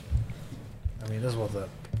mean,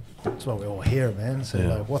 that's what we're all here, man. So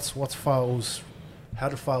like, what's FA UCE? How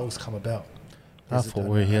did FA UCE come about? I thought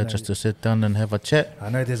we're here just to sit down and have a chat. I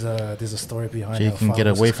know there's a story behind. So you can get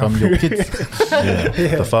away from your kids.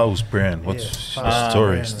 The FA UCE brand. What's the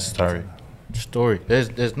story?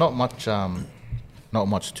 There's not much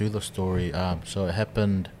to the story. So it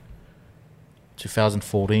happened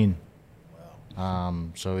 2014.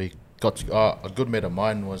 So we got to, a good mate of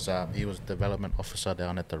mine was he was development officer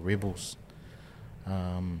down at the Rebels.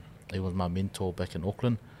 He was my mentor back in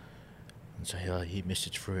Auckland, and so he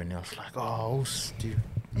messaged through, and I was like, "Oh,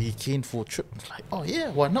 are you keen for a trip?" I was like, "Oh yeah,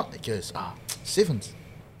 why not?" He goes, Sevens.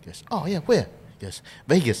 He goes, "Oh yeah, where?" He goes,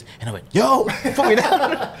 "Vegas." And I went, "Yo, put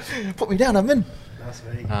me down, I'm in."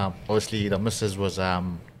 Obviously the missus was there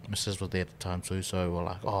at the time too, so we're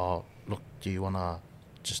like, "Oh, look, do you wanna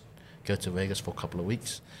just go to Vegas for a couple of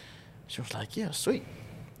weeks?" She was like, "Yeah, sweet."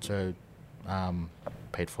 So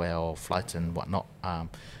paid for our flights and whatnot.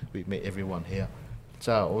 We met everyone here,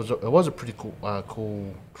 so it was a pretty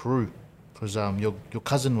cool crew, because your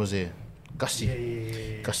cousin was there,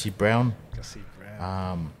 Gussie, Gussie Brown,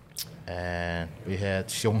 and we had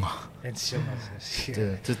Sione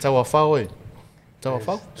the Tawa Whāoi. The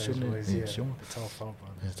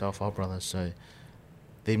Tawa brothers. So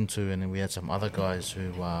them two, and then we had some other guys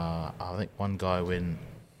who I think one guy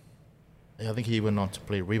he went on to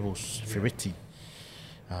play Rebels, Ferretti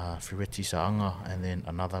Saanga, and then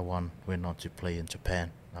another one went on to play in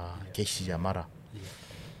Japan, Keishi Yamara.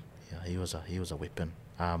 He was a weapon.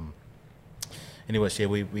 Anyways,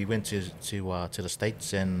 we went to the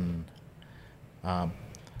States, and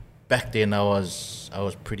back then I was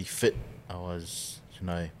pretty fit. I was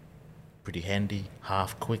pretty handy,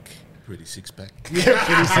 half quick. Pretty six-pack.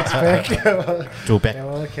 Two back.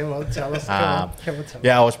 Come on, tell us. I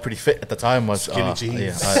was pretty fit at the time. Skinny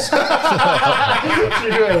jeans.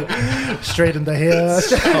 Straight in the hair.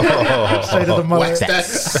 Straight in the mullet.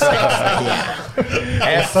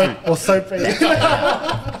 Or soap.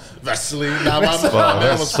 Vaseline. That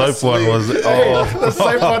soap one was. The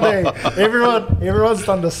soap one. Everyone's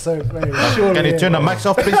done the soap. Can you turn the mics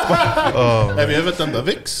off, please? Have you ever done the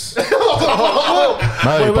Vicks?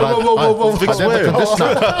 No, but I did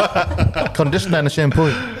the conditioner and the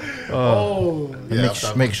shampoo.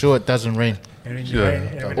 Make sure it doesn't rain. Or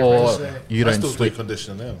you I don't still do sweat.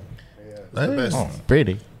 conditioner now. It's the best. Oh,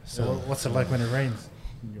 pretty. So what's it like when it rains?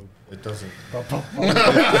 It doesn't. Bubble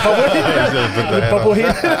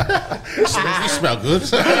here. You smell good.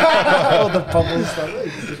 All the bubbles.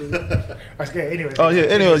 Okay, anyway. Back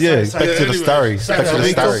to the story. Are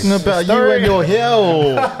we talking about you and your hair,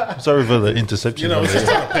 or Sorry for the interception. I was just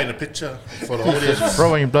trying to paint a picture for the audience.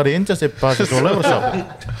 throwing bloody intercept passes all over the shop?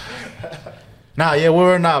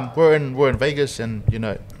 We're in Vegas, and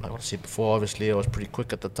like I said before, obviously I was pretty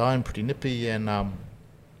quick at the time, pretty nippy, and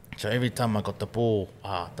so every time I got the ball,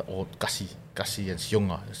 or Gussie and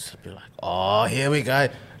Sione, it's be like, "Oh, here we go,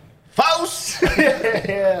 FA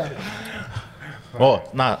UCE."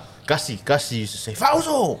 Gussie used to say FA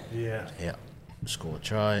UCE. Yeah, score a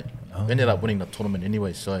try. We ended up winning the tournament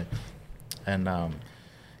anyway. So, and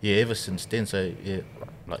ever since then, so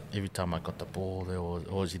like every time I got the ball, there was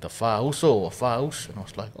always either FA UCE or FA UCE, and I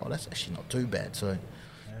was like, oh, that's actually not too bad. So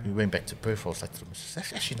we went back to Perth. I was like,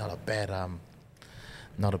 that's actually not a bad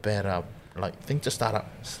like thing to start up.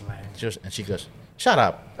 Slang. And she goes, shut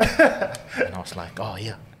up. And I was like, oh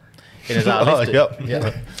yeah. And I left it. Yep.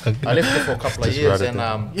 Yeah. I left it for a couple of Just years, write it and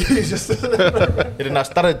down. and then I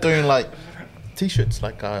started doing like t-shirts.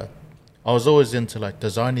 Like I was always into like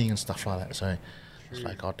designing and stuff like that. So it's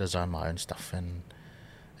like I'll design my own stuff, and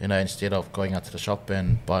you know, instead of going out to the shop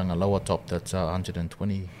and buying a lower top that's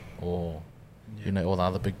 120 or you know all the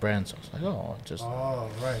other big brands, I was like, oh, just Oh,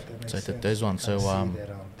 right. That makes so I sense. did those ones. I So see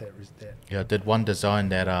that. yeah, I did one design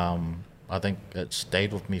that I think it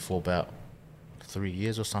stayed with me for about 3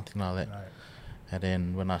 years or something like that. Right. And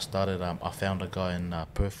then when I started, I found a guy in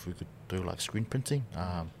Perth who could do like screen printing.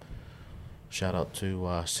 Shout out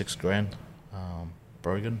to 6 Grand,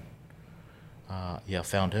 Brogan. Yeah, I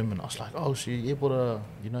found him and I was like, oh, so you able to,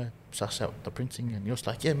 you know, suss out the printing? And he was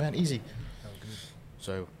like, yeah, man, easy.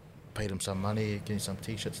 So paid him some money, getting some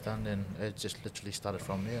t-shirts done, and it just literally started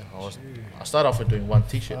from there. I started off with doing one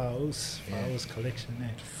t-shirt. FA UCE Collection, eh?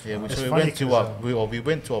 Yeah, It's we funny went to 'cause, we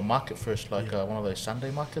went to a market first, like one of those Sunday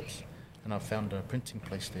markets, and I found a printing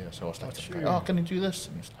place there. So I was like, true. oh, can you do this?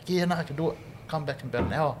 And he was like, yeah, no, I can do it. I'll come back in about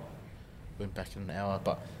an hour. Went back in an hour,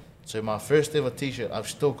 but so my first ever t-shirt, I've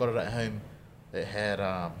still got it at home. It had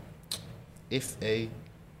FA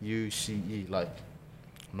UCE, like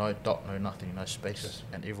no dot, no nothing, no spaces,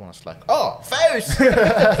 and everyone was like, oh, FA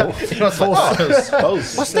UCE!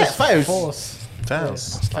 What's that, FA UCE? Force.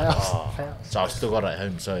 Fouls. So I've still got it at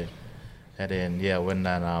home. So, and then yeah, when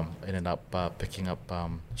I ended up picking up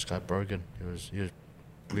this guy Brogan, he was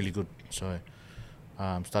really good. So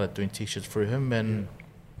started doing t-shirts through him, and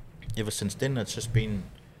ever since then it's just been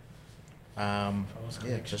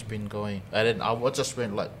just been going. And then I just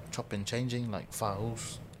went like chopping, changing, like FA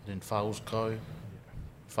UCE, then FA UCE Go,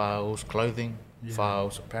 FA UCE Clothing, FA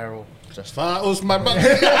UCE Apparel. Just FA UCE my butt.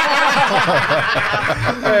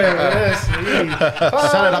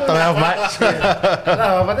 shut it up the mouth, mate.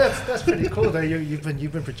 No, but that's pretty cool though. You've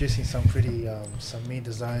been producing some pretty some mean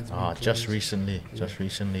designs. mean Just clothes.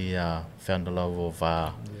 recently found a love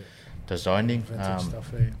of designing. Vintage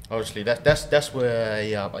stuff, eh? Obviously, that's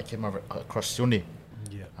where I came across Sione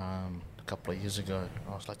Yeah. a couple of years ago.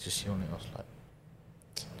 I was like to Sione, I was like,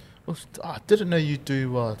 I didn't know you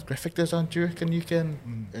do graphic design. Do you reckon you can?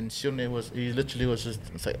 And Sione he literally was just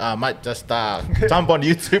like, mate, just jump on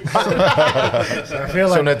YouTube. So I feel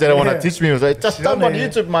like Sione didn't want to teach me. He was like, just jump on Sione-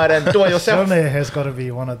 YouTube, mate, and do it yourself. Sione has got to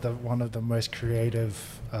be one of the most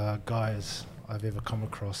creative guys I've ever come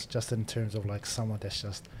across. Just in terms of like someone that's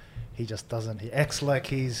he acts like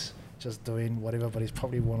he's just doing whatever, but he's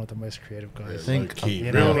probably one of the most creative guys. I think,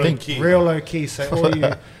 Real low key. So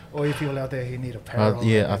all you people out there who need apparel.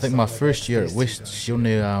 I think my first year at these West, two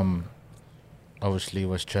guys. Sione obviously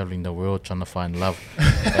was traveling the world trying to find love.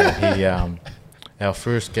 And he, our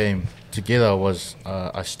first game together was,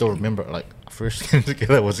 I still remember, like, first game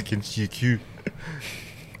together was against UQ.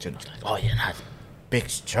 Sione was like, oh yeah, no, big,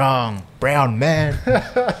 strong, brown man.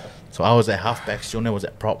 So I was at halfback, Sione was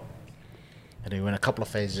at prop. And he went a couple of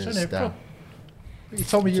phases Sione, down. You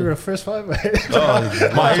told me you were a first five, mate. Long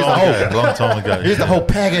time ago. Here's the whole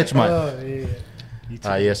package, mate.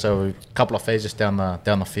 Oh yeah. So a couple of phases down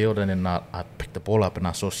the field, and then I picked the ball up and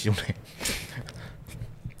I saw Sione.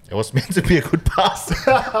 It was meant to be a good pass. It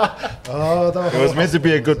was meant to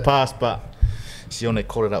be a good pass, but Sione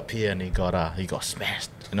caught it up here and he got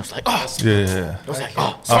smashed. And I was like, oh, Yeah. I was like,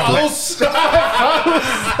 oh,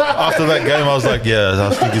 After that game, I was like, yeah,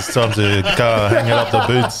 I think it's time to hang it up the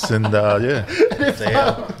boots. And yeah. so,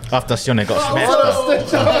 yeah. After Sione got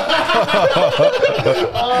smashed,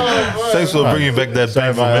 Thanks for bringing back that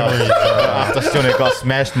painful memory. after Sione got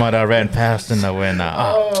smashed, mate, I ran past and I went,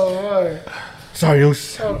 Right. sorry,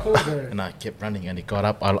 UCE. Oh, cool, bro. And I kept running and he got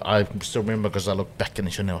up. I still remember because I looked back and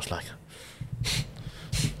Sione was like,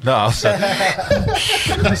 No, I was like,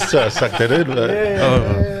 sucked that in. But,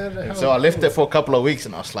 and so I left it for a couple of weeks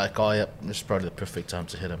and I was like, oh yeah, this is probably the perfect time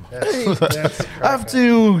to hit him. That's Have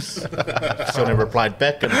to. Sione replied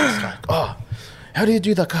back and I was like, oh, how do you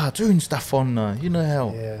do the cartoon stuff on, you know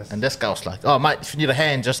how? Yes. And this guy was like, oh mate, if you need a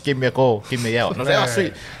hand, just give me a call, give me out. And I was like, oh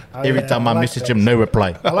sweet. Oh, Every yeah, time I I like message that. him, no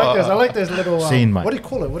reply. I like those little Scene, mate. what do you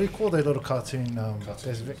call it? What do you call those little cartoon huh?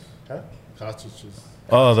 Cartridges.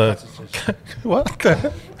 oh, the what?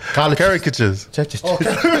 Carkeyches. Carkeyches.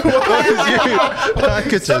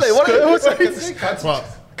 What?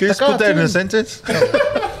 Can you just put that in a sentence?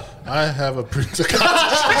 I have a printer.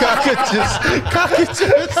 Carkeyches.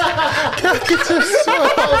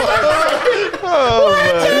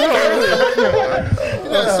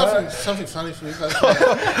 something funny for you guys?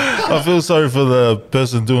 I feel sorry for the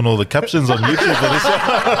person doing all the captions on YouTube for this.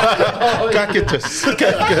 Carkeyches.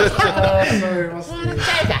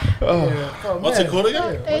 What's it called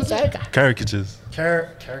again? Carkeyches.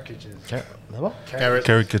 Carkeyches.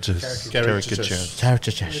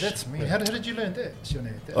 Carkeyches. Yeah, that's me. How did you learn that,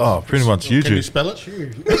 Sione? Oh, pretty much Can you YouTube. spell it?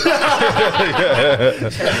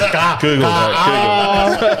 Google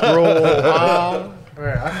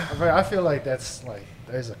that. I feel like that's like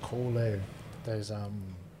those are cool though. Those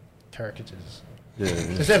caricatures. Yeah.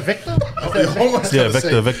 Is that Victor? Yeah,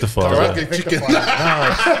 vector file. Karaoke chicken.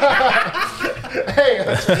 Hey,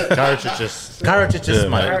 Carkeyches,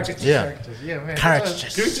 mate. caricatures. Yeah. Yeah, man.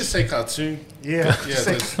 Carkeyches. Can we just say cartoon? Yeah. Yeah,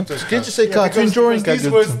 there's Can't you say Yeah, cartoon because drawing?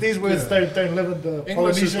 These words don't live in the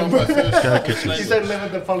English is Polynesian. not my first Carkeyches. language. These don't live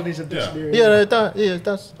in the Polynesian Yeah. dictionary. Yeah, it does. Yeah, it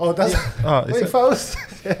does. Oh, does it? Oh, Wait, fellas.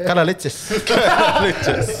 Carkeyches.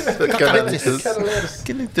 Catalyst.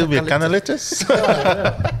 Can you do me a canaleches?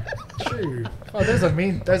 True. Oh, those are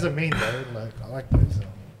mean. Those are mean though. Like I like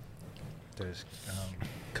those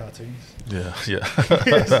cartoons. Yeah.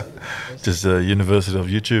 Just the University of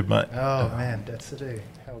YouTube, mate. Oh man, that's today.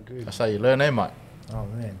 How good. That's how you learn, eh, mate? Oh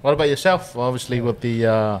man. What about yourself? Obviously, with the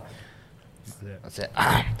what's that?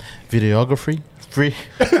 Videography,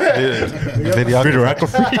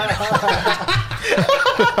 videography.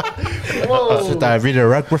 Whoa. So the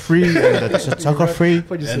videography and the photography.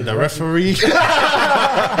 What'd you And say? the referee.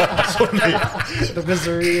 The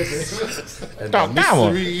misery. And Oh, the come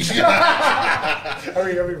on. mystery.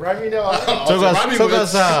 Are we rhyming now? Took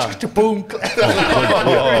us, Boom.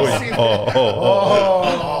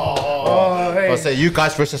 Oh, hey. I say you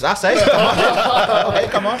guys versus us, eh?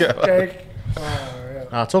 Come on. Okay.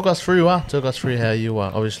 Talk us through how you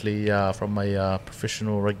are. Obviously, from a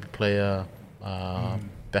professional rugby player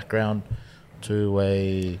background to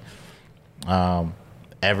a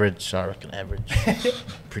average, I reckon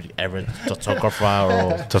pretty average photographer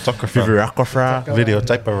or videographer.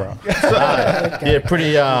 Videotaper. Yeah,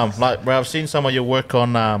 pretty like where I've seen some of your work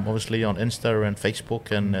on obviously on Insta and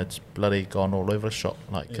Facebook, and it's bloody gone all over the shop.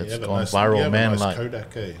 Like it's gone viral, man. Like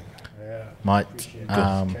Kodak, eh? Yeah. might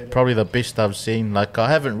probably the best I've seen. Like I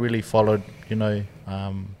haven't really followed,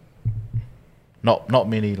 not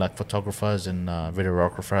many like photographers and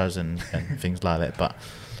videographers and things like that. But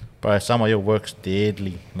bro, some of your work's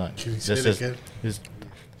deadly. Like Can you say this it is again?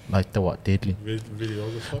 like the what deadly?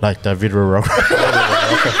 Videographer? Like the videographer.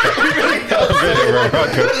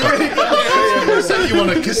 So you want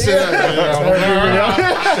to kiss it?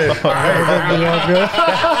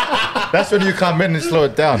 That's when you come in and slow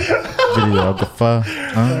it down. Videographer.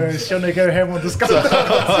 Sione go ham on this guy.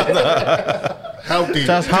 How deep?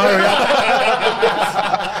 Just hurry up.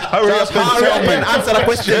 Hurry up and answer the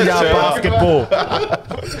question, yeah, basketball.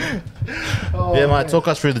 Yeah, mate, talk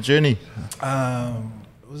us through the journey.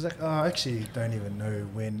 It was like, I actually don't even know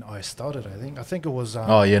when I started. I think it was.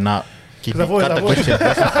 Oh, yeah, nah. Keep it. 'Cause I've always- Cut the I've always- question.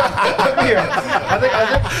 I think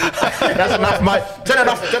That's enough, mate. Turn it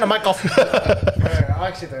off. Turn the mic off. I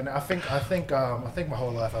actually don't know. I think my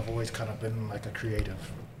whole life I've always kind of been like a creative,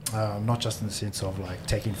 not just in the sense of like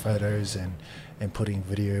taking photos and putting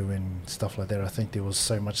video and stuff like that. I think there was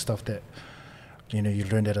so much stuff that you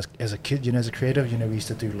learned that as a kid. As a creative, we used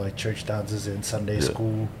to do like church dances in Sunday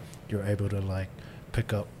school. You were able to like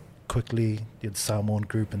pick up quickly. You had Samoan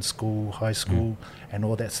group in school, high school, and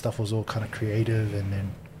all that stuff was all kind of creative. And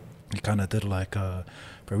then you kind of did like but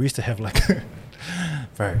we used to have like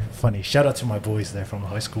very funny. Shout out to my boys there from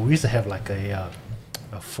high school. We used to have like a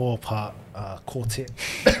 4-part quartet.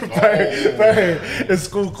 Very in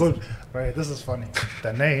school called. Right, this is funny.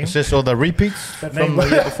 The name. Is this all the repeats That from name, the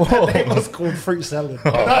year before? that name was called Fruit Salad. I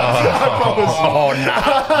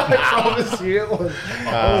promise you, it was.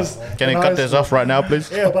 Can you cut this off right now,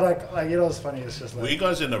 please? Yeah, but like it's funny. It's just Were like you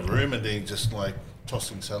guys in a room and then just like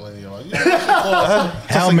tossing salad? And you're like,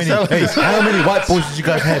 How many white boys did you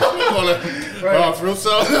guys have? fruit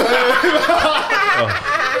salad.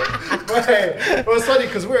 it was funny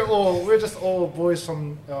because we're just all boys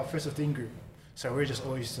from First 15 group. So we just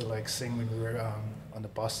always used to like sing when we were on the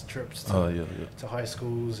bus trips to high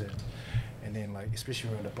schools and then like especially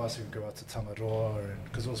when we were on the bus we'd go out to Tangaroa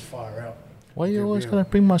because it was far out. Why are you always going to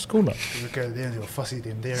bring my school up? We'd go there and they were fussy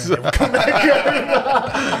then there and they would come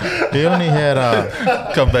back. They only had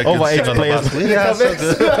Come back overage and players.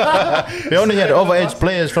 They only had overage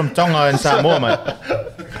players from Tonga and Samoa, mate.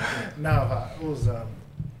 No, but it was I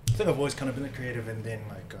think I've always kind of been a creative and then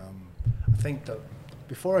like I think that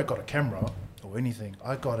before I got a camera or anything,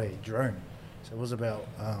 I got a drone. So it was about,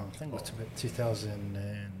 I think it was about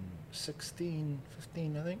 2016,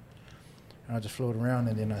 15, I think. And I just flew it around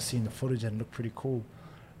and then I seen the footage and it looked pretty cool.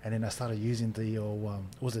 And then I started using the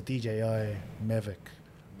it was a DJI Mavic.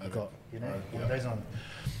 I got, you know, one of those on.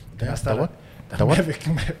 Then I started The what?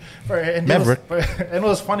 Mavic. Bro, and Maverick. And it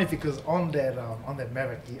was funny because on that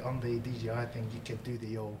Mavic, on the DJI thing, you can do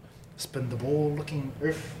the old spin the ball looking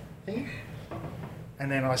earth thing.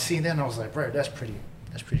 And then I seen that and I was like, bro, that's pretty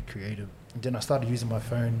creative. And then I started using my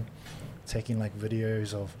phone, taking like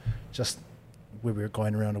videos of just where we were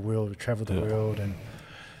going around the world, we traveled the world, and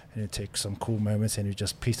you take some cool moments and you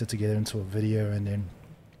just pieced it together into a video. And then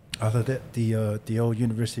after that, the old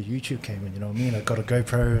University of YouTube came in, you know what I mean? I got a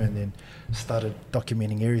GoPro and then started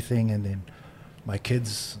documenting everything, and then my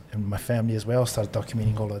kids and my family as well started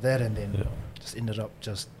documenting all of that, and then just ended up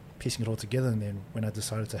just piecing it all together. And then when I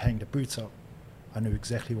decided to hang the boots up, I knew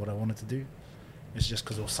exactly what I wanted to do. It's just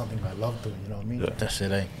because it was something I loved doing, you know what I mean? Yeah. That's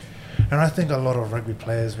it, eh? And I think a lot of rugby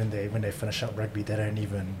players, when they finish up rugby, they don't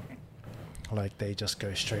even, like, they just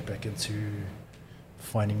go straight back into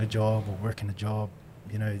finding a job or working a job,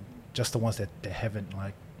 you know, just the ones that they haven't,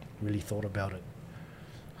 like, really thought about it.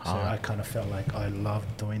 So I kind of felt like I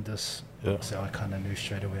loved doing this. Yeah. So I kind of knew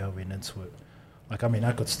straight away I went into it. Like, I mean,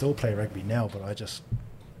 I could still play rugby now, but I just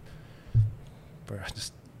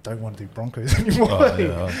don't want to do Broncos anymore.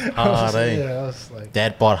 I was like,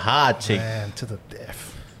 That bought hard, chick. man, to the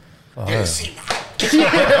death. What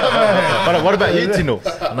about you, Tino?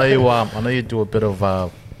 I know you do a bit of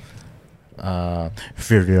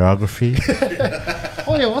videography.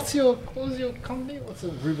 Oh yeah, what was your company? What's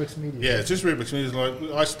it? Rubex Media. Yeah, it's just Rubex Media. Like,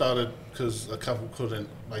 I started because a couple couldn't,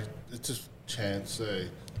 like, it's just chance.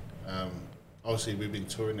 Obviously, we've been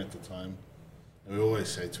touring at the time, and we always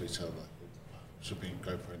say to each other, like, should be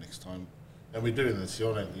GoPro next time. And we do, and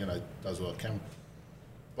Sione, you know, does well camera.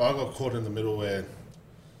 But I got caught in the middle where,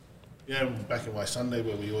 you know, back in my Sunday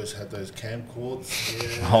where we always had those camcords.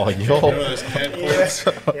 Yeah. Oh, yo. You know those camcords?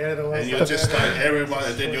 Yeah, there was And you're just like everyone,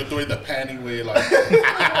 and then you're doing the panning where you're like,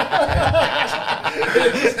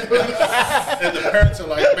 and the parents are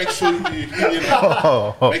like, make sure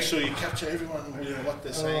make sure you capture everyone, you know, what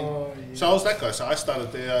they're saying. Oh, yeah. So I was that guy. So I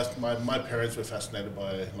started there. My parents were fascinated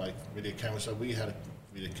by like video cameras, so we had a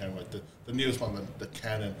video camera. Like the newest one, the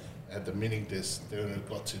Canon, had the mini disc. Then it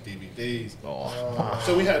got to DVDs.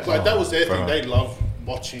 So we had like that was their thing. They loved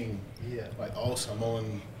watching like old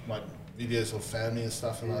Samoan like videos of family and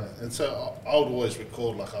stuff and that. And so I would always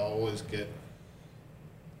record. Like I always get,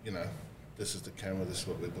 you know, this is the camera. This is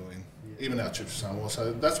what we're doing. Even our trip to Samoa.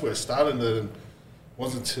 So that's where it started. And it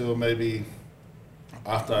wasn't until maybe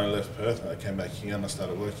after I left Perth, I came back here and I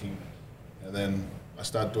started working. And then I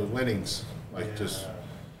started doing weddings. Like just,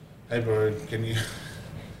 hey bro, can you...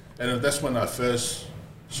 And that's when I first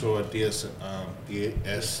saw a DSLR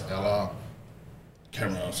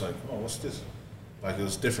camera. I was like, oh, what's this? Like it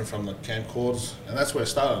was different from the camcorders. And that's where it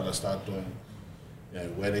started. I started doing, you know,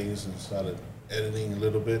 weddings and started editing a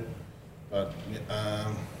little bit. But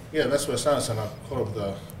yeah, that's where it started. So I caught up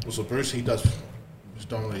with also Bruce. He does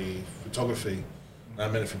predominantly photography. And I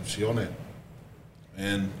met him from Sione.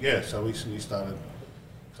 And yeah, so we started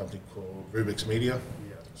a company called Rubex Media.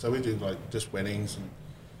 So we do like just weddings and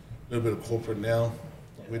a little bit of corporate now.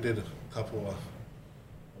 We did a couple of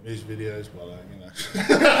music videos, but you know.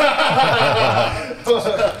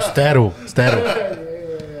 Stattle.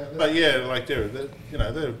 But yeah, like they're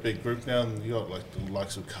a big group now, and you got like the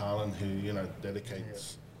likes of Carlin who, you know,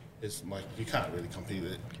 dedicates. It's like you can't really compete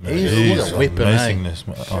with it. He's a weapon, amazingness,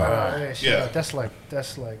 man. Yeah. That's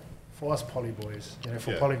like for us poly boys, you know,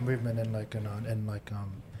 for poly movement and like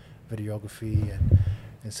videography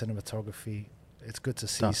and cinematography. It's good to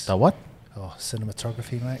see. The what? Oh,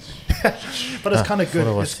 cinematography, mate. But it's kind of good.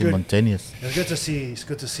 It's simultaneous. It's good to see. It's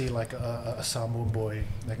good to see like a Samoan boy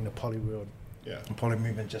like in the poly world, and poly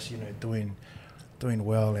movement, just, you know, doing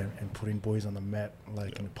well and putting boys on the map,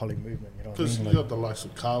 like in the poly movement. You know what I mean? Because you Like, got the likes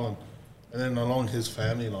of Carlin, and then along his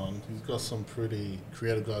family line, he's got some pretty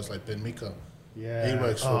creative guys like Ben Mika. yeah, He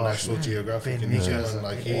works for National Geographic Ben in New Mika's Zealand.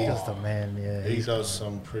 Like just the man. Yeah, he does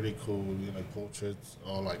some pretty cool, you know, portraits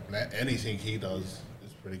or like anything he does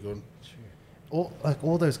is pretty good.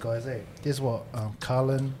 all those guys. There's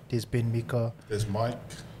Carlin. There's Ben Mika. There's Mike.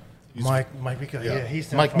 Mike Mika. Yeah,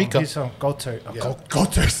 he's Mike Mika. He's from Gold Toast.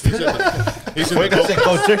 Gold Toast. He's in the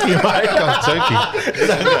Gold turkey, mate.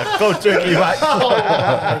 Gold turkey,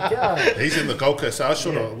 mate. He's in the Gold Coast.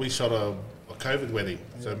 So we shot a COVID wedding.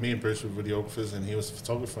 So me and Bruce were videographers and he was a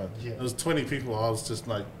photographer. Yeah. There was 20 people. I was just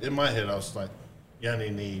like, in my head, I was like, you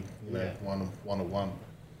only need one-on-one.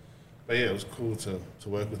 But yeah, it was cool to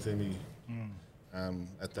work with him. He,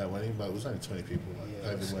 at that wedding, but it was only 20 people. Like,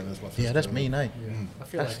 COVID wedding was my first That's wedding. mean, eh? I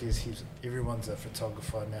feel like everyone's a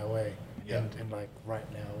photographer now, And like right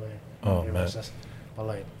now, Oh, everyone's man. but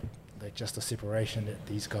like just the separation that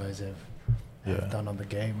these guys have done on the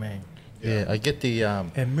game, man. Yeah, I get the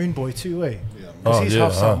And Moonboy too, eh? Yeah. Because he's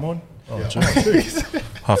half Samoan.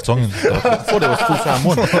 Half Tongan. I thought it was full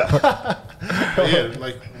Samoan. Yeah,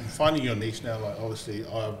 like finding your niche now. Like obviously,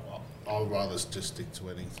 I'd rather just stick to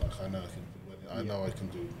weddings. Like I know I can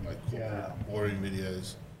do like boring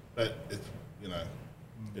videos, but it's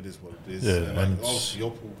it is what it is. Yeah, and like and obviously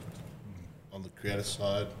Iopu on the creative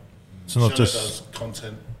side. It's not Sione just does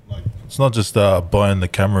content like. It's not just buying the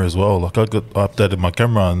camera as well. Like I updated my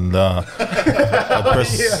camera and I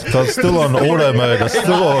pressed. So it's still on auto mode. It's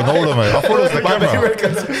still on auto mode. I thought it was the camera.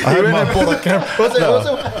 I had my bought a camera.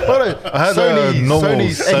 I had a normal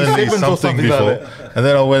Sony something before, and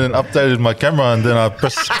then I went and updated my camera, and then I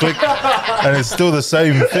pressed click, and it's still the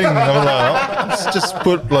same thing. And I'm like, let's just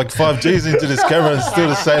put like 5 Gs into this camera, and it's still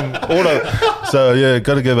the same auto. So yeah,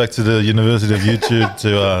 got to go back to the University of YouTube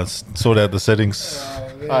to sort out the settings.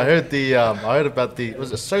 I heard about the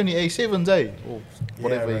was it Sony A7s, eh? Or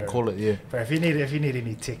whatever you call it, yeah. But if you need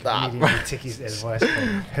any tech, techies advice, bro,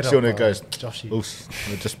 hit Sione up goes, Joshy. Oops,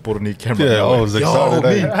 I just bought a new camera. Yeah, now, I was excited.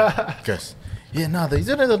 me. Goes, yeah, no, they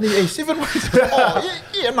didn't have the new A7 ones. Oh,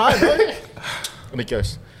 yeah, no, I know. And he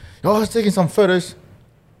goes, I was taking some photos.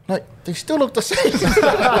 Like, they still look the same.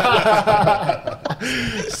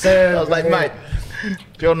 I was like, mate,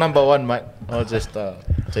 you're number one, mate. I'll just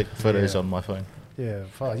take photos on my phone. Yeah,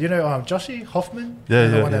 fine. You know, Joshy Hoffman?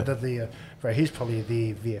 Yeah, one that did the, bro, he's probably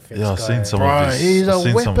the VFX Yeah, I've guy. seen some Bro, of his. he's I've a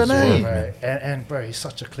seen some weapon, as well. eh? Bro, and bro, he's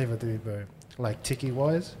such a clever dude, bro. Like,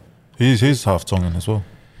 techie-wise. He's half Tongan as well.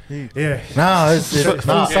 Yeah. No, his full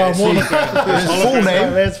Samoan.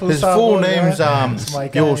 His full name's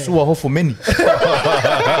Joshua Hoffman.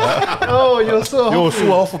 Oh, you're so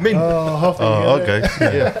Joshua Hoffman. Oh, Hoffy. Oh, okay.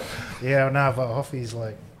 Yeah. Yeah, no, but Hoffy's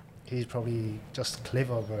like, he's probably just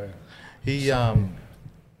clever, bro. He Trying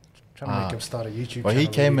to make him start a YouTube well, channel. he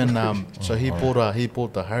came in. So he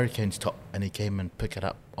bought the Hurricanes top, and he came and picked it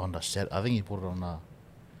up on the set. I think he bought it on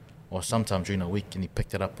or sometime during the week, and he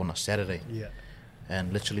picked it up on a Saturday. Yeah.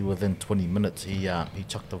 And literally within 20 minutes, he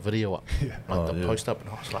chucked the video up, post up, and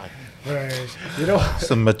I was like, Bro, you know, It's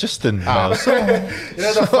a magician. you know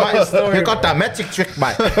the funny story. "You got that magic trick,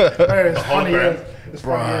 mate." Bro, it's funny. It's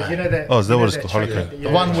Bro. funny. You know that. Oh, is that you know what it's called? trick? Hologram. The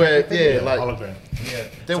one where, like, hologram. Yeah.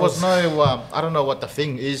 there So was it's- no, I don't know what the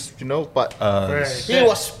thing is, but Bro, he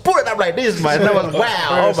was putting up like this, man. That was wow.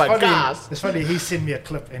 Bro, Oh it's my funny. gosh. It's funny. He sent me a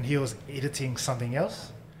clip, and he was editing something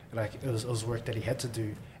else. Like it was work that he had to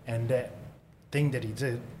do, and that thing that he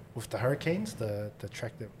did with the Hurricanes, the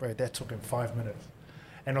track that, bro, that took him 5 minutes.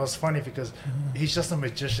 And it was funny because he's just a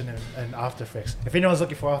magician in After Effects. If anyone's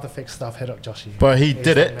looking for After Effects stuff, hit up Joshy. But he He's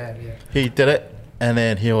did the it. man, yeah. He did it, and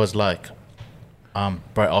then he was like,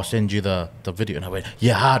 bro, I'll send you the video. And I went,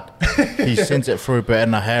 yeah, hard. He sends it through, but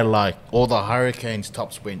and I had like all the Hurricanes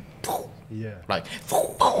tops went, Yeah. like,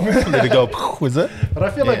 Did it go? Was it? But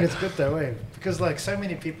I feel like Yeah. it's good that way because like so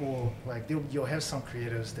many people, like you'll have some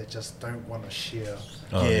creators that just don't want to share.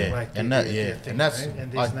 Oh, yeah, Like and their that, yeah, thing, and that's, right?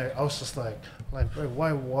 And there's I- no. I was just like, bro,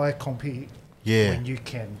 why compete? Yeah. When you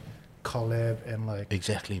can collab and like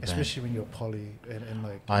exactly, man. especially when you're poly and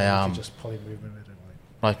like I, you can just poly movement it and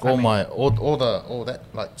like. Like all that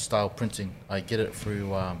like style printing, I get it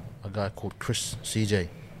through a guy called Chris CJ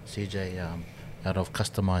out of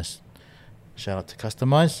Customize. Shout out to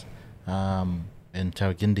Customize, in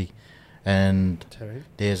Tarakindi, and Terry?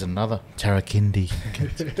 there's another Tarakindi,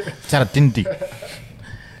 Taratindi,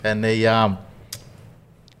 and they I'm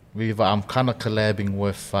kind of collabing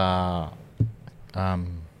with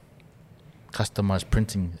Customize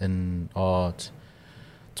Printing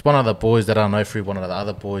it's one of the boys that I know through one of the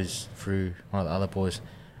other boys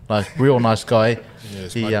like real nice guy.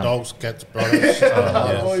 Yes, He, my dogs, cats, brothers.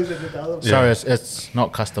 Yes. Sorry, it's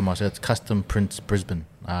not Customize, it's Custom Prints Brisbane.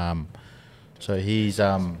 So he's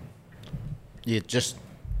just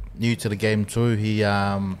new to the game too. He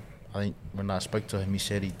I think when I spoke to him, he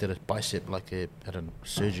said he did a bicep, had a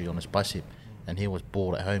surgery on his bicep, and he was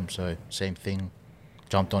bored at home. So same thing,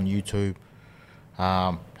 jumped on YouTube,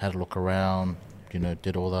 had a look around,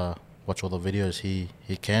 watch all the videos he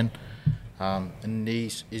can. And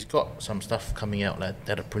he's got some stuff coming out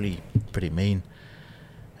that are pretty mean.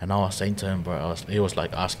 And I was saying to him, bro, he was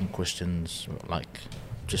like asking questions, like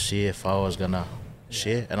to see if I was gonna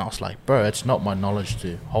share. And I was like, bro, it's not my knowledge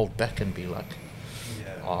to hold back and be like,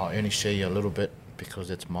 I only share you a little bit because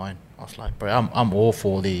it's mine. I was like, bro, I'm all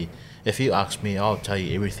for if you ask me, I'll tell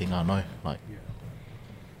you everything I know. Like,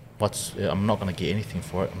 I'm not gonna get anything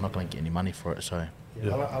for it. I'm not gonna get any money for it. So.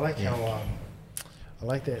 Yeah. I like how I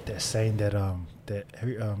like that saying that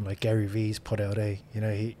like Gary V's put out,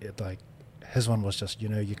 he like his one was just,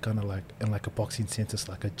 you're kind of like in like a boxing sense, it's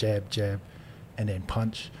like a jab, and then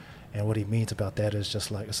punch. And what he means about that is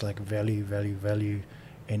just like, it's like value,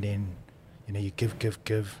 and then, you give,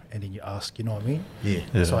 and then you ask, you know what I mean?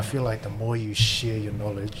 Yeah. So I feel like the more you share your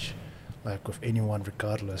knowledge, like with anyone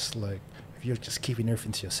regardless, like if you're just keeping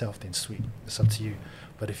everything to yourself, then sweet, it's up to you.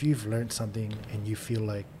 But if you've learned something and you feel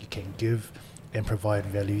like you can give and provide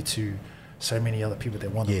value to so many other people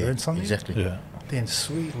that want to learn something, then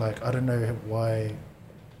sweet. Like, I don't know why,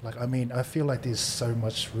 like, I mean, I feel like there's so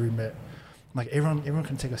much room at, like, everyone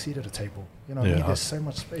can take a seat at a table. You know what I mean? There's so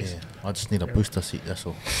much space. Yeah, I just need a booster seat, that's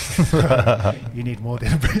all. You need more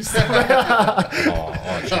than a booster. You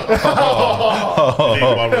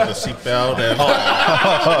need one with a seatbelt and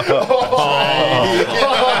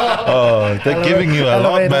they're giving you a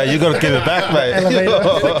lot, mate. You got to give it back, mate.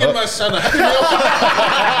 give my son a happy meal.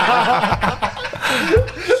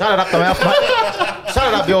 Shut it up the mouth, mate. Shut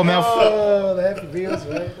it up your mouth. Oh, the happy meals,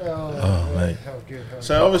 right? Oh, mate. How good.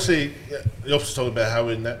 So obviously, you also talk about how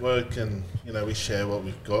we network and we share what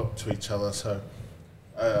we've got to each other. So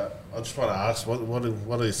I just want to ask,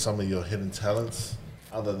 what are some of your hidden talents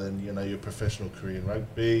other than your professional career in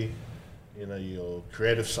rugby, your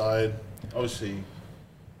creative side? Obviously,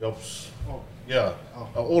 Iops,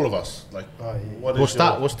 all of us. Like, what is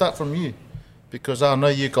We'll start from you, because I know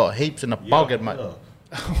you got heaps in a bucket, mate.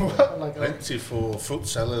 Like plenty for fruit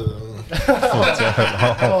salad and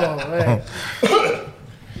oh, man.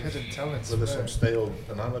 Hidden talents. with some stale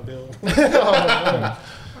banana peel.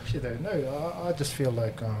 Actually, don't know. I just feel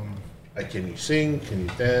like, Can you sing? Can you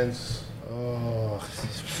dance? Can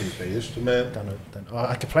you play an instrument?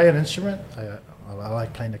 I can play an instrument. I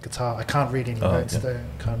like playing the guitar. I can't read any notes though.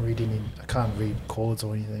 I can't read chords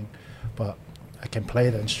or anything. But I can play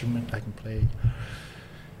the instrument. I can play.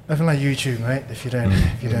 Nothing like YouTube, mate. If you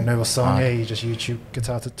don't know a song, you just YouTube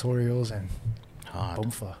guitar tutorials and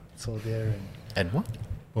boomfa. It's all there. And what?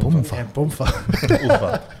 Boomfa. And boomfa.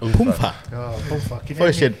 Boomfa. Oh, boomfa.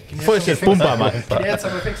 First said boomfa, mate. Can you add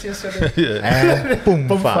some effects yesterday? And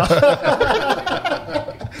boomfa.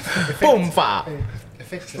 Boomfa.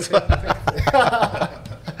 Effects.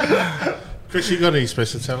 Chris, you got any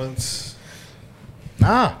special talents?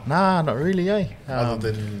 Nah, not really,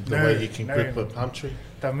 Other than the way you can grip a palm tree?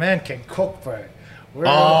 The man can cook, bro. We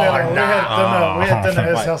Oh, had dinner at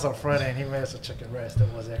his Mate. house on Friday, and he made us a chicken roast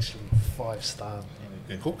that was actually 5-star.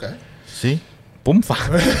 You can cook, eh? See? Boomfa.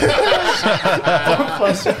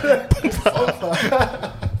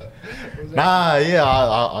 Nah,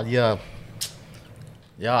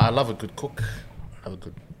 I love a good cook. I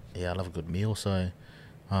love a good meal. So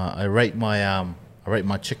I rate my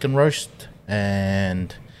chicken roast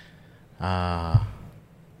and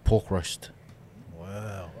pork roast.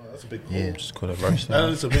 Wow, that's a big call. Yeah. Just call it roast. That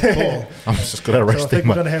is a big call. I'm just good at So I roasting. think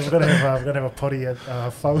we're mate. gonna have a potty at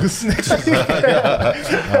FA UCE next week.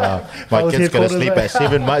 My kid's gonna headquarters, sleep mate. at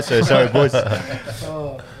 7, mate. So sorry, boys.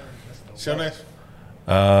 Sione,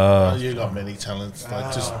 Maybe you got many talents.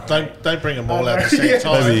 Like, just don't bring them all out at the same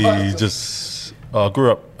time. just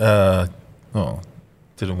grew up.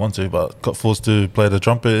 Didn't want to, but got forced to play the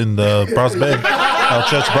trumpet in the brass band, our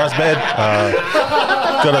church brass band.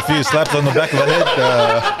 Got a few slaps on the back of the head,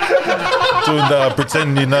 doing the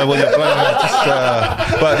pretend you know what you're playing.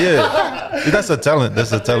 But yeah, that's a talent.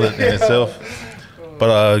 That's a talent in itself.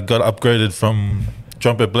 But I got upgraded from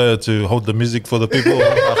trumpet player to hold the music for the people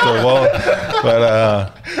after a while.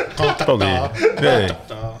 But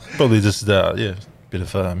probably just bit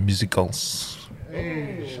of musicals.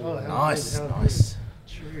 Nice.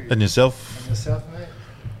 And yourself? And yourself, mate?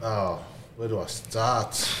 Oh, where do I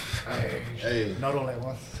start? Hey, Not all at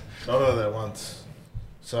once. not all at once.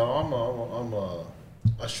 So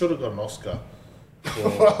I should have got an Oscar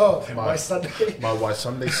for My Sunday. my White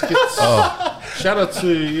Sunday skits. Shout out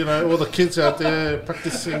to all the kids out there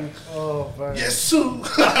practicing. Oh, bro. Yes, sir.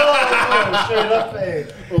 Straight up, man.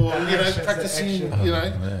 Or Actions, practicing.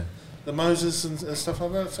 action. The Moses and stuff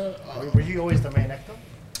like that. So Were you always the main actor?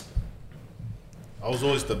 I was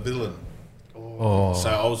always the villain. Oh. So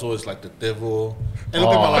I was always like the devil. And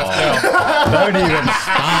look at my life now. Don't even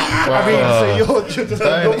start, bro. I mean, so you're just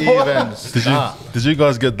Don't even start. Did you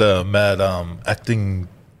guys get the mad acting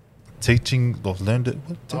teaching or learned it?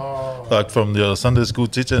 Like from your Sunday school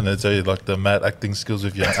teacher, and they tell you like the mad acting skills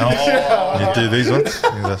with your arms. You do these ones.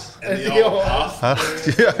 And the old Huh?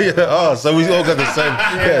 Yeah. Oh, so we all got the same.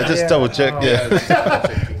 Yeah, just double check. Yeah.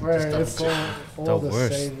 Bro, it's all the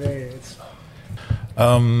worst. same, man. It's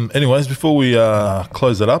Anyways, before we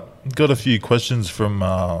close it up, got a few questions from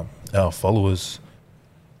our followers.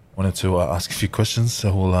 Wanted to ask a few questions,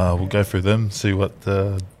 so we'll go through them, see what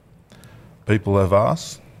people have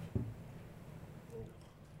asked.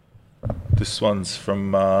 This one's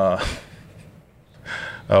from our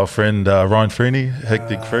friend Ryan Freeney,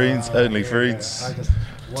 Hectic Freeds, Only Freeds.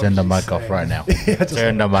 Turn the mic off right now.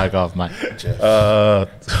 Turn the mic off, mate.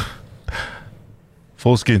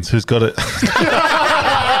 Foreskins, who's got it?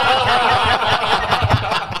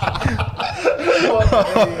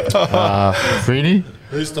 Freeney?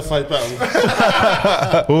 Who's the fight battle?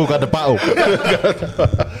 Who got the battle?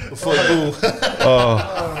 Football.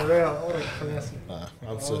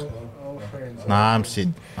 I'm sick. Nah, I'm sick.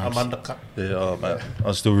 I'm undercut. Yeah, oh, man.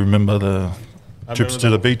 I still remember the trips to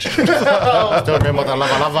the beach. Still remember the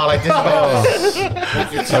lava like this.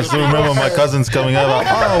 I still remember my cousins coming over.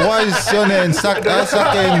 Oh, why is Sione and Sake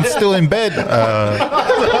still in bed?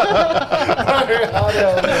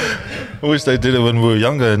 I wish they did it when we were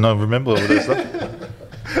younger and I remember all that stuff.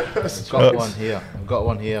 I've got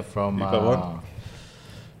one here from You got one?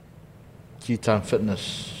 Q-Time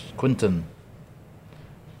Fitness, Quinton.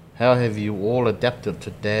 How have you all adapted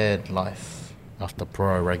to dad life after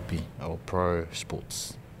pro rugby or pro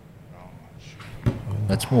sports?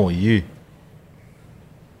 That's more you.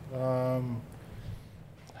 How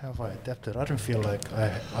have I adapted? I don't feel like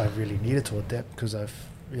I really needed to adapt because I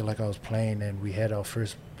feel like I was playing and we had our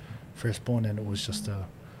firstborn and it was just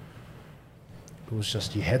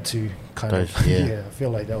you had to kind of yeah. I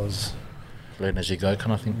feel like that was Learn as you go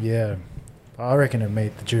kind of thing. yeah. I reckon it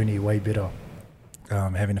made the journey way better.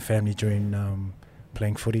 Having a family during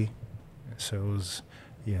playing footy, so it was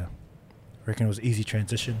I reckon it was easy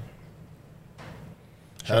transition.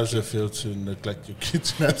 How does it feel to neglect your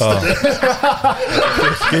kids now?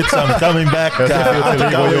 Kids, I'm coming back.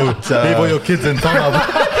 Leave all your kids in Tonga.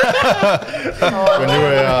 When you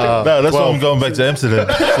were No, that's why I'm going back to Amsterdam.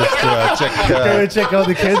 Just to Check all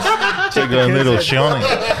the kids. check a little Sione.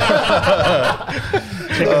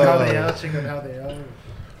 Check on how they are. Check on how they are.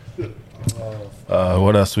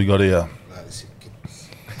 What else we got here?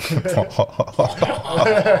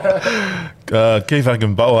 Keith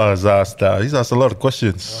Akinbawa has asked, he's asked a lot of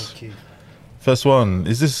questions. Okay. First one,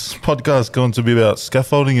 is this podcast going to be about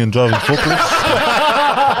scaffolding and driving forklifts?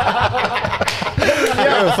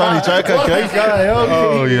 You're a funny joker, Keith.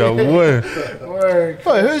 Oh, yeah, Work.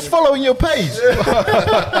 Wait, who's following your page?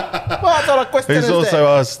 What sort of question He's is also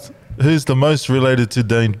asked, who's the most related to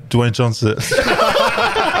Dwayne Johnson?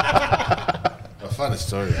 A funny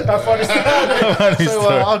story. Funny So,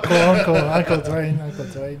 story. Uncle Dwayne.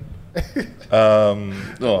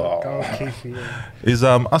 Go Keith, yeah. Is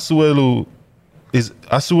Asuelu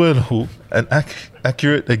an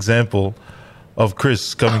accurate example of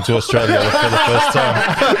Chris coming to Australia for the first time?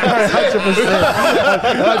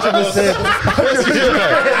 100%.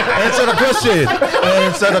 Answer the question.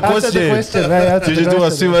 Answer the question. Did you do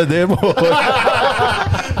a Siva demo?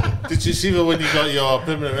 Did you see her when you got your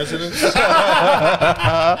permanent residence?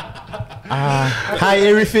 Hi,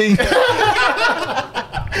 everything.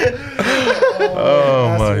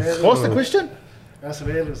 Oh my! What's the question?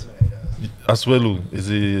 Asuelu, is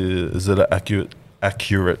it an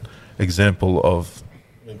accurate example of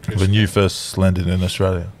when you first landed in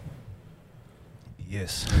Australia?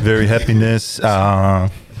 Yes. Very happiness.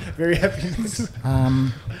 Very happy. Nah,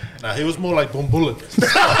 he was more like Boom Bullet.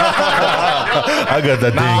 I got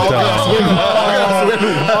that thing.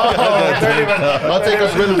 I'll take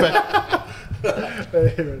us with me.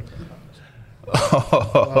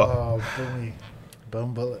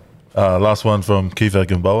 Bum bullet. Last one from Keith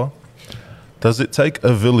Akinbawa. Does it take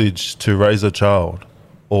a village to raise a child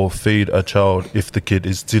or feed a child if the kid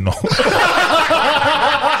is Tino?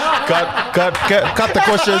 Cut the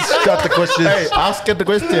questions. Cut the questions. Hey, ask it the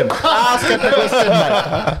question. Ask it the question,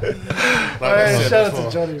 mate. Like I said Shout out before,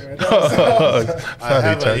 to Johnny, man. I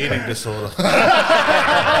have an eating disorder.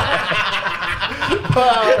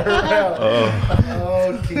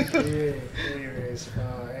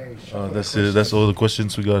 That's it. That's all the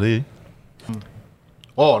questions we got here.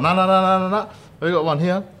 Oh, no. We got one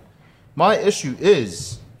here. My issue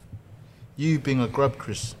is you being a grub,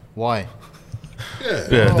 Chris. Why?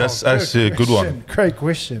 Yeah, that's actually a good one. Great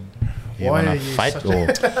question. You Why want are to you fight such or?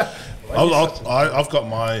 I've got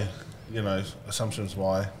my, assumptions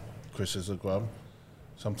why Chris is a grub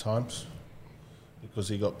sometimes. Because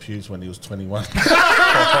he got pews when he was 21.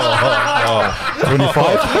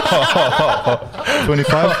 25?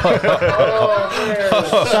 25?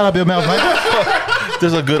 Shut up your mouth, mate.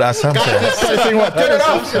 That's a good assumption.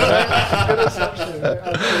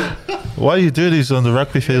 Why you do this on the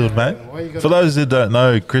rugby field, mate? For those that don't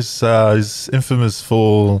know, Chris is infamous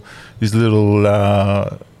for his little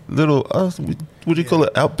little, what do you call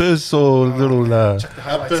it, outbursts or little...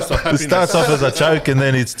 Outburst of it happiness. starts off as a joke and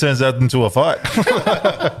then it turns out into a fight.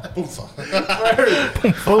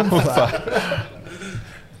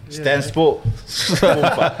 Stand sport.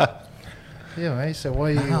 Yeah, mate. So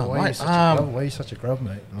why are you such a grub,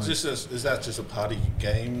 mate? Like, Is that just a party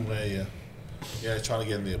game where you're trying to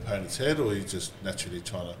get in the opponent's head, or are you just naturally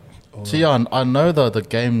trying to? See, I know that the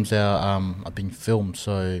games are being filmed,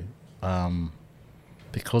 so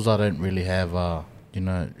because I don't really have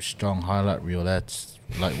strong highlight reel, that's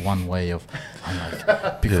like one way of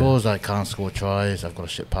because I can't score tries, I've got a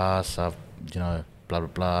shit pass, I've blah blah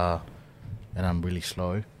blah, and I'm really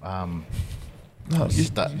slow.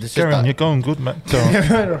 You're going good, mate.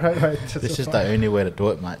 right. This is the only way to do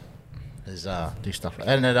it, mate. Is do stuff like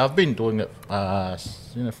that. And I've been doing it for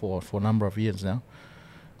a number of years now,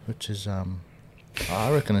 which is I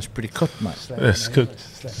reckon it's pretty good, mate. Yes, good.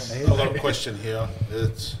 I've got a question here.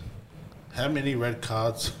 It's how many red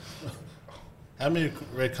cards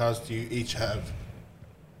do you each have?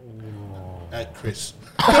 At Chris.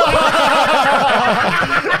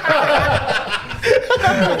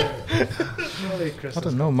 I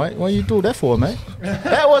don't know, mate. What you do that for, mate?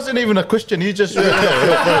 That wasn't even a question. You just show me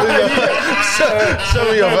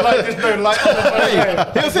your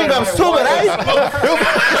You think I'm stupid, eh?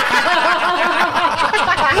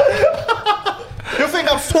 You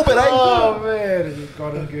think I'm stupid, eh? Oh man, you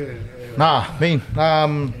got him good. Nah,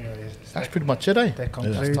 that's pretty much it, eh? That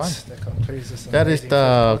concludes this. That is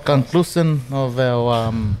the conclusion of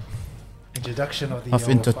our introduction of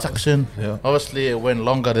the introduction. Yeah. Obviously, it went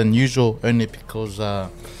longer than usual, only because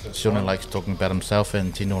Sione likes talking about himself,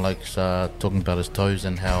 and Tino likes talking about his toes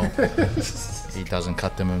and how he doesn't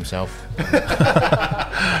cut them himself.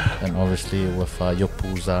 And obviously, with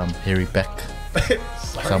Iopu's hairy back,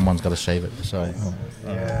 someone's got to shave it. So,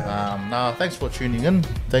 thanks for tuning in.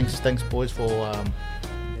 Thanks, boys, for.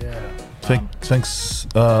 Thanks.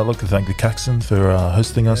 I'd like to thank the Caxton for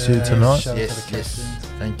hosting us here tonight. Yes.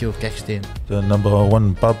 Thank you, Caxton. The number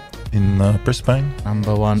one pub in Brisbane.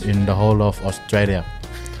 Number one in the whole of Australia.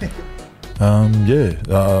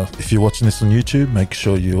 If you're watching this on YouTube, make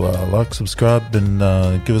sure you like, subscribe, and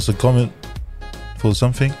give us a comment for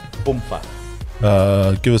something. Boompa.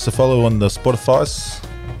 Give us a follow on the Spotify's.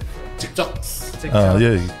 TikToks.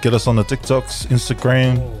 Get us on the TikToks,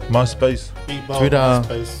 Instagram, MySpace, Twitter,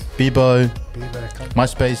 Bebo,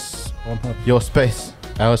 MySpace, your space,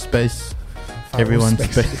 our space, everyone's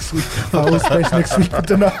space. Our space next week. I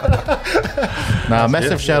don't know.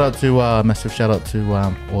 Massive shout out to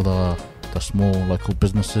all the small local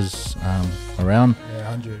businesses around. Yeah,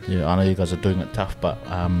 100. Yeah, I know you guys are doing it tough, but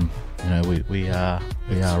we are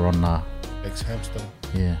on Ex-hamster.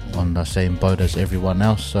 on the same boat as everyone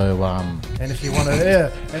else. So and if you want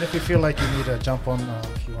to, and if you feel like you need to jump on,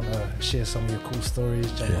 if you want to share some of your cool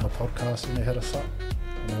stories, jump on a podcast, hit us up.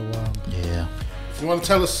 If you want to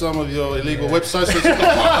tell us some of your illegal websites, if you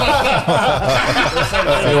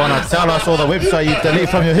want to tell us all the website you delete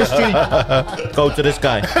from your history, go to this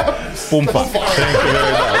guy. Boomfa. Thank you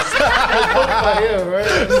very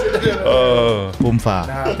much.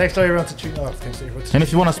 Boomfa. Thanks to everyone to tune in. And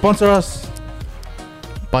if you want to sponsor us,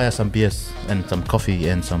 buy us some beers and some coffee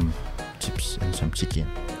and some chips and some chicken.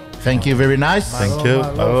 Thank you, very nice. Thank you.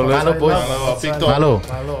 Malo, boys.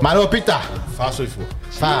 Malo, pita. Far so for.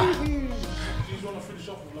 Far. Do you want to finish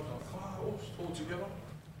off with like a far all together?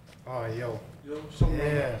 Oh, yo.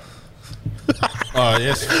 Yeah. Oh,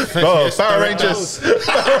 yes. Power Rangers.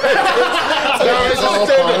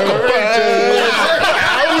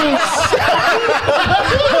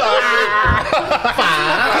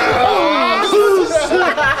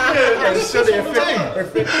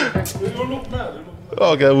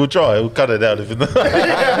 Okay, we'll try. We'll cut it out if it's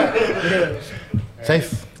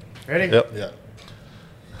Safe. Ready? Yep. Yeah.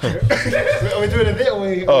 Are we doing it there? What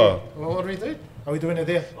are we doing? Are we doing it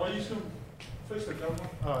there? Oh, you should face the camera.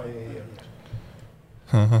 Oh, yeah.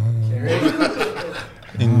 Okay, ready?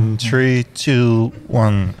 In 3, 2,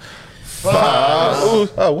 1. Oh,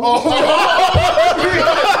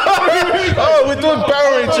 we're doing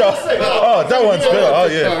Power Ranger. Oh, that one's better. Oh,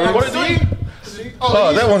 yeah. What is it?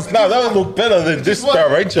 Oh, that one looked better than this Power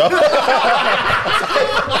Ranger.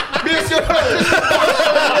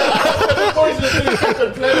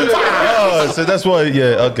 Oh, so that's why,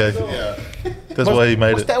 okay. Yeah. That's why he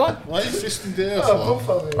made What's it. that one? Why are you fisting there for?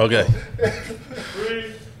 Okay.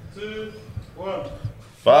 3, 2, 1.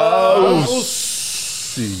 FA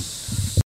UCE.